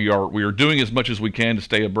 We are doing as much as we can to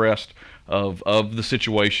stay abreast of the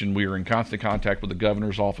situation. We are in constant contact with the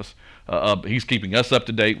governor's office. He's keeping us up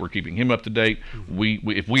to date. We're keeping him up to date. Mm-hmm.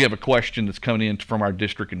 If we have a question that's coming in from our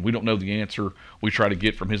district and we don't know the answer, we try to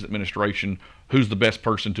get from his administration who's the best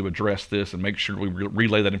person to address this and make sure we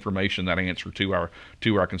relay that information, that answer to our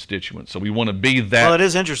constituents. So we want to be that. Well, it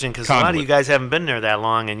is interesting because a lot of you guys haven't been there that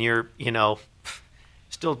long, and you're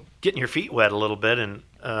still getting your feet wet a little bit, and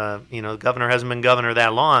the governor hasn't been governor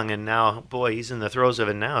that long, and now, boy, he's in the throes of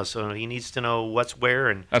it now, so he needs to know what's where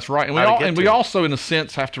and that's right. And we also, in a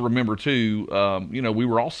sense, have to remember too. We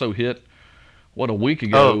were also hit a week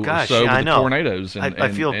ago with the tornadoes. And I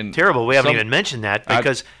feel terrible. We haven't even mentioned that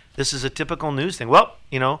because this is a typical news thing. Well,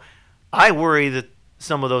 I worry that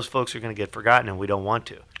some of those folks are going to get forgotten, and we don't want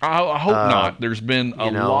to. I hope not. There's been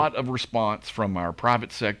a lot of response from our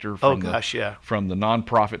private sector, from the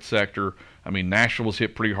nonprofit sector. I mean, Nashville was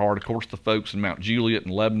hit pretty hard. Of course, the folks in Mount Juliet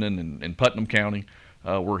and Lebanon and Putnam County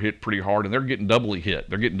were hit pretty hard, and they're getting doubly hit.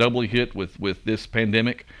 They're getting doubly hit with this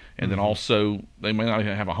pandemic, and then also they may not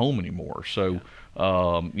even have a home anymore. So,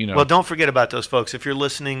 Well, don't forget about those folks. If you're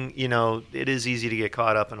listening, it is easy to get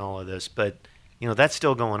caught up in all of this, but that's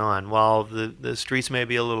still going on. While the streets may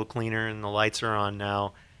be a little cleaner and the lights are on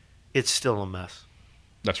now, it's still a mess.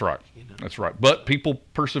 That's right. That's right. But people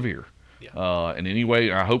persevere. Yeah. And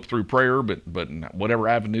anyway, I hope through prayer, but whatever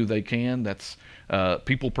avenue they can, that's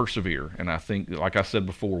people persevere. And I think, like I said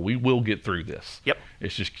before, we will get through this. Yep.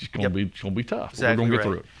 It's just going to be tough. Exactly. We're going to get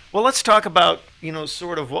through it. Well, let's talk about,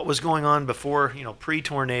 sort of what was going on before,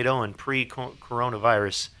 pre-tornado and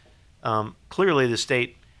pre-coronavirus. Clearly the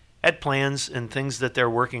state had plans and things that they're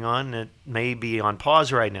working on that may be on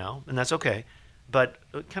pause right now, and that's okay. But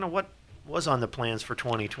kind of what was on the plans for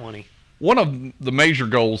 2020? One of the major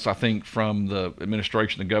goals, I think, from the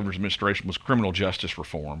administration, the governor's administration, was criminal justice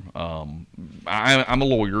reform. I'm a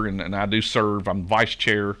lawyer, and I do serve. I'm vice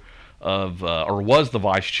chair of, or was the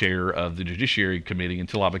vice chair of the Judiciary Committee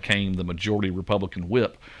until I became the majority Republican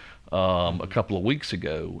whip a couple of weeks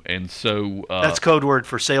ago. And so that's code word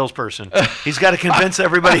for salesperson. He's got to convince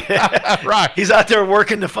everybody. Right. He's out there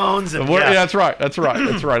working the phones. And, yeah, that's right. That's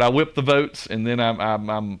right. I whip the votes, and then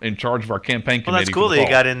I'm in charge of our campaign committee. Well, that's cool that you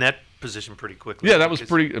got in that position pretty quickly. Yeah, that was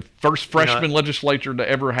first freshman legislature to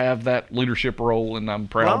ever have that leadership role, and I'm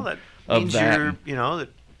proud that of means that. that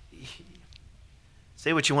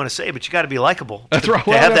say what you want to say, but you got to be likable. That's right.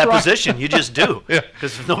 To have that position, you just do. Yeah.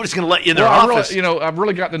 Because nobody's going to let you in their office. I've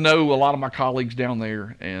really got to know a lot of my colleagues down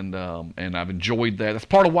there, and I've enjoyed that. That's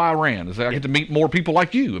part of why I ran. Is that I get to meet more people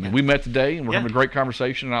like you. I mean, we met today, and we're having a great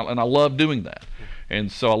conversation, and I love doing that.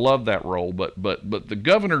 And so I love that role. But the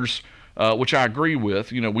governors, which I agree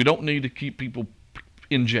with, we don't need to keep people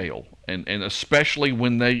in jail, and especially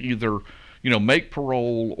when they either make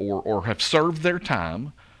parole or have served their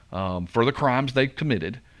time. For the crimes they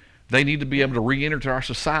committed, they need to be able to re-enter to our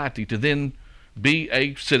society to then be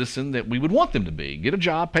a citizen that we would want them to be, get a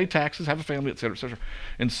job, pay taxes, have a family, et cetera, et cetera.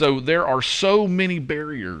 And so there are so many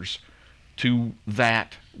barriers to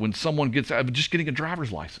that when someone gets out, just getting a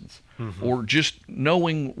driver's license or just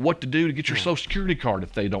knowing what to do to get your Social Security card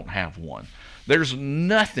if they don't have one. There's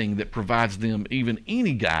nothing that provides them even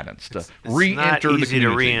any guidance to re-enter the community. It's not easy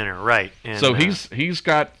to re-enter, right? And, so we've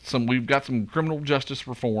got some criminal justice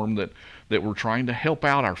reform that we're trying to help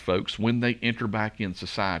out our folks when they enter back in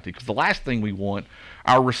society. Because the last thing we want,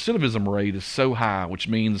 our recidivism rate is so high, which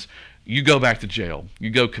means you go back to jail, you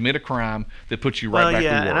go commit a crime that puts you right back to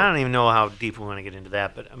work. And I don't even know how deep we want to get into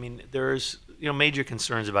that, but I mean, there's major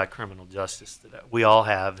concerns about criminal justice that we all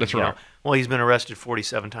have. That's right. Well, he's been arrested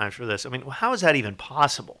 47 times for this. I mean, how is that even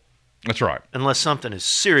possible? That's right. Unless something is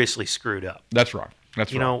seriously screwed up. That's right.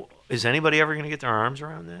 That's right. Is anybody ever going to get their arms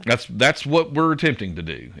around that? That's what we're attempting to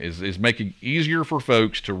do, is make it easier for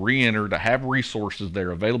folks to re-enter, to have resources that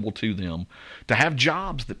are available to them, to have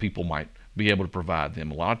jobs that people might be able to provide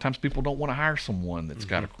them. A lot of times people don't want to hire someone that's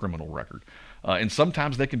got a criminal record. And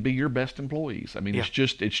sometimes they can be your best employees. I mean, it's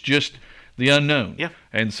just the unknown. Yeah.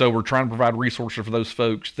 And so we're trying to provide resources for those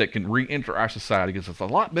folks that can re-enter our society, because it's a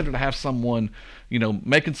lot better to have someone,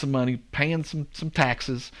 making some money, paying some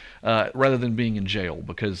taxes, rather than being in jail,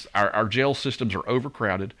 because our jail systems are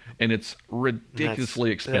overcrowded and it's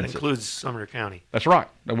ridiculously expensive. That includes Sumner County. That's right.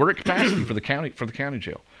 Now, we're at capacity for the county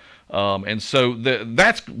jail. And so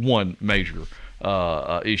that's one major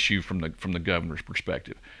issue from the governor's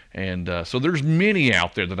perspective. And so there's many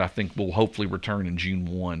out there that I think will hopefully return in June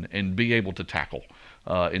 1 and be able to tackle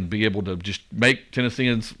and be able to just make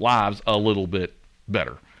Tennesseans' lives a little bit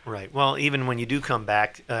better. Right. Well, even when you do come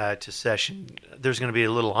back to session, there's going to be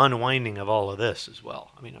a little unwinding of all of this as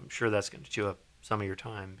well. I mean, I'm sure that's going to chew up some of your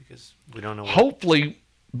time because we don't know. Hopefully,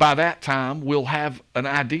 by that time, we'll have an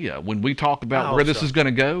idea. When we talk about where this is going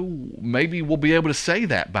to go, maybe we'll be able to say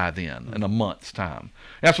that by then, in a month's time.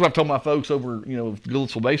 That's what I've told my folks over,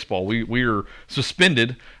 Goodlettsville baseball. We are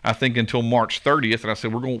suspended, I think, until March 30th, and I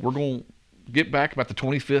said we're going to get back about the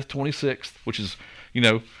 25th, 26th, which is,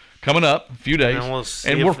 coming up a few days,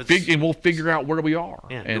 and we'll figure out where we are.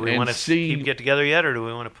 Yeah. Do we want to get together yet, or do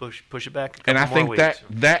we want to push it back a couple more weeks? And I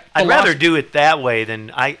think that I'd rather do it that way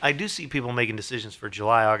than I do see people making decisions for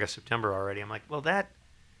July, August, September already. I'm like, well, that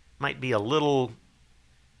might be a little.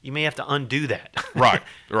 You may have to undo that. Right.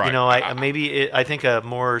 I think a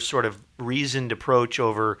more sort of reasoned approach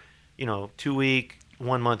over 2 week,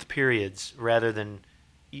 1 month periods, rather than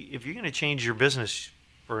if you're going to change your business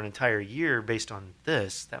for an entire year based on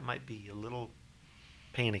this, that might be a little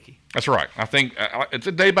panicky. That's right. I think it's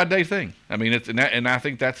a day-by-day thing. I mean, and I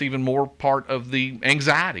think that's even more part of the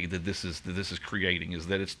anxiety that this is creating, is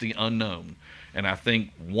that it's the unknown. And I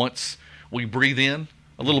think once we breathe in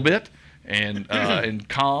a little bit and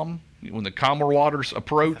calm, when the calmer waters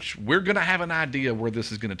approach, we're going to have an idea where this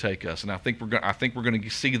is going to take us. And I think we're going to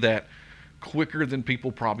see that quicker than people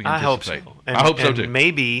probably anticipate. I hope so too.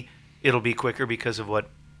 Maybe it'll be quicker because of what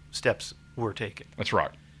steps we're taking. That's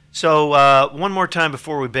right. So one more time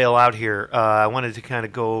before we bail out here, I wanted to kind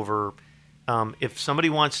of go over if somebody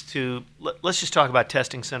wants to, let's just talk about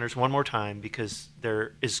testing centers one more time, because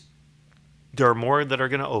there are more that are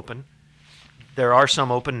going to open. There are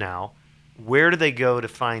some open now. Where do they go to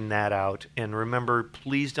find that out? And remember,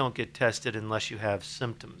 please don't get tested unless you have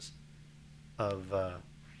symptoms of the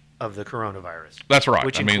coronavirus. That's right.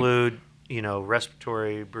 Which include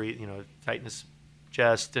respiratory, tightness,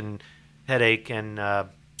 chest, and headache, and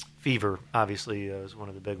fever, obviously, is one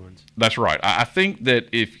of the big ones. That's right. I think that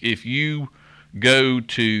if you go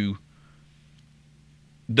to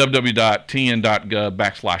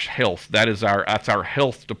www.tn.gov/health, that's our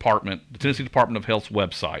health department, the Tennessee Department of Health's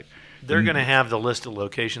website. They're going to have the list of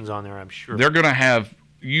locations on there, I'm sure. They're going to have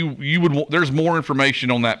there's more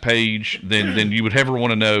information on that page than you would ever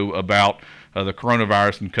want to know about the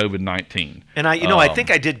coronavirus and COVID-19. And I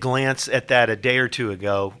think I did glance at that a day or two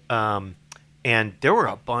ago, and there were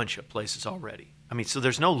a bunch of places already. I mean, so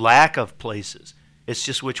there's no lack of places. It's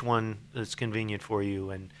just which one is convenient for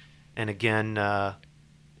you. And again,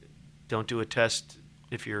 don't do a test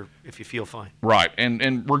if you feel fine. Right.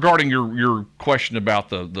 And regarding your question about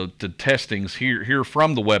the testings here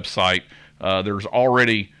from the website, there's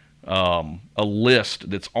already a list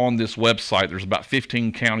that's on this website. There's about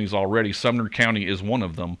 15 counties already. Sumner County is one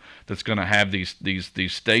of them that's going to have these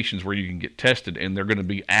stations where you can get tested, and they're going to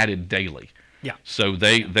be added daily. Yeah. So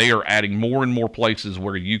they are adding more and more places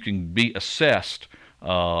where you can be assessed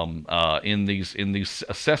in these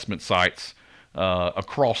assessment sites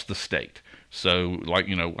across the state. So,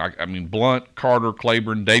 Blount, Carter,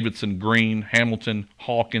 Claiborne, Davidson, Greene, Hamilton,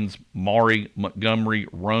 Hawkins, Maury, Montgomery,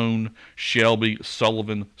 Roane, Shelby,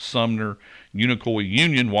 Sullivan, Sumner, Unicoi,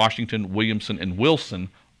 Union, Washington, Williamson, and Wilson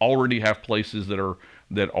already have places that are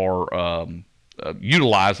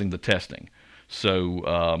utilizing the testing. So,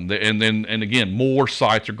 and again, more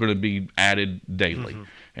sites are going to be added daily. Mm-hmm.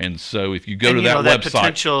 And so, if you go to that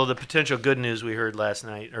website, the potential good news we heard last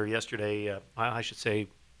night or yesterday, I should say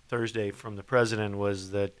Thursday, from the president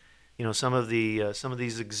was that some of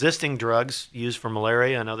these existing drugs used for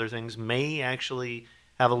malaria and other things may actually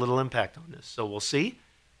have a little impact on this. So we'll see.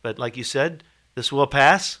 But like you said, this will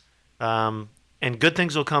pass, and good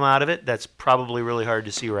things will come out of it. That's probably really hard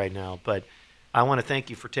to see right now. But I want to thank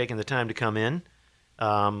you for taking the time to come in.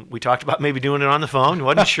 We talked about maybe doing it on the phone.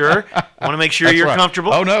 Wasn't sure. I want to make sure you're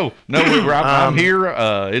comfortable. Oh no, I'm here.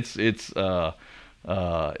 It's an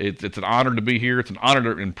honor to be here. It's an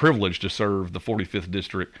honor and privilege to serve the 45th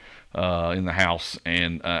District in the House,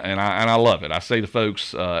 and I love it. I say to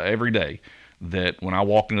folks every day that when I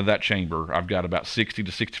walk into that chamber, I've got about 60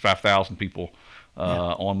 to 65,000 people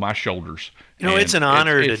on my shoulders. It's an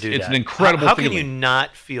honor to do that. It's an incredible How feeling. Can you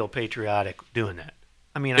not feel patriotic doing that?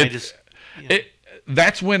 I mean,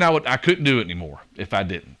 that's when I couldn't do it anymore if I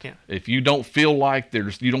didn't. Yeah. If you don't feel like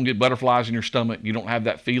you don't get butterflies in your stomach, you don't have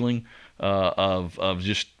that feeling of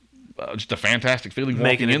just a fantastic feeling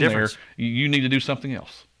walking in there, you need to do something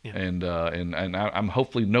else. Yeah. And I'm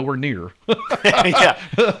hopefully nowhere near. Yeah.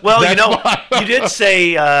 Well, you did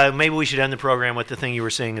say maybe we should end the program with the thing you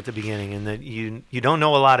were saying at the beginning, and that you don't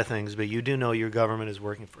know a lot of things, but you do know your government is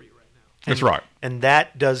working for you right now. That's right. And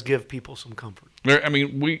that does give people some comfort. I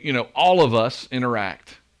mean, all of us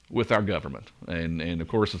interact with our government, and of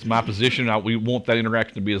course it's my position. We want that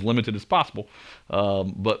interaction to be as limited as possible.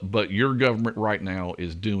 But your government right now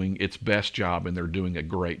is doing its best job, and they're doing a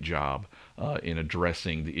great job in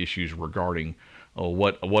addressing the issues regarding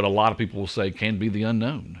what a lot of people will say can be the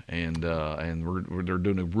unknown, and they're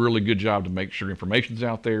doing a really good job to make sure information's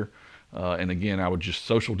out there. And again, I would just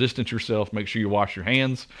social distance yourself, make sure you wash your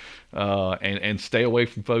hands, and stay away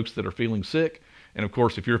from folks that are feeling sick. And of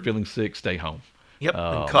course, if you're feeling sick, stay home. Yep,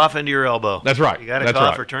 and cough into your elbow. That's right. You got to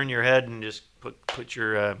cough or turn your head and just put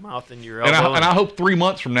your mouth in your elbow. And I hope 3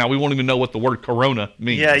 months from now we won't even know what the word corona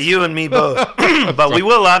means. Yeah, you and me both. But we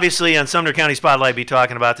will obviously on Sumner County Spotlight be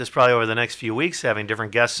talking about this probably over the next few weeks, having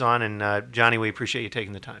different guests on. And Johnny, we appreciate you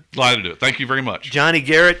taking the time. Glad to do it. Thank you very much. Johnny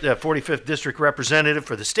Garrett, the 45th District Representative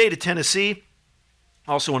for the state of Tennessee,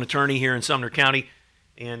 also an attorney here in Sumner County,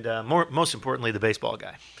 and most importantly, the baseball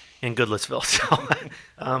guy in Goodlettsville.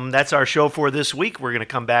 So that's our show for this week. We're going to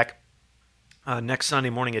come back next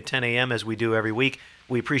Sunday morning at 10 a.m. as we do every week.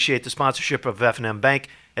 We appreciate the sponsorship of F&M Bank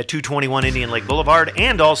at 221 Indian Lake Boulevard,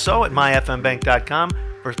 and also at myfmbank.com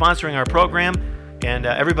for sponsoring our program. And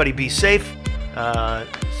everybody be safe.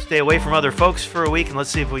 Stay away from other folks for a week, and let's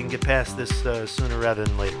see if we can get past this sooner rather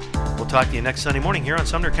than later. We'll talk to you next Sunday morning here on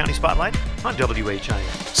Sumner County Spotlight on WHIN.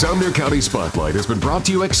 Sumner County Spotlight has been brought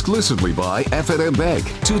to you exclusively by F&M Bank,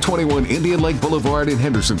 221 Indian Lake Boulevard in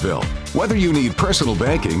Hendersonville. Whether you need personal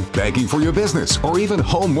banking, banking for your business, or even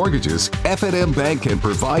home mortgages, F&M Bank can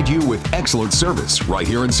provide you with excellent service right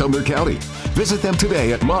here in Sumner County. Visit them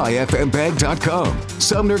today at myfmbank.com.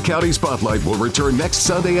 Sumner County Spotlight will return next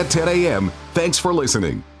Sunday at 10 a.m. Thanks for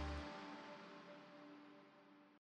listening.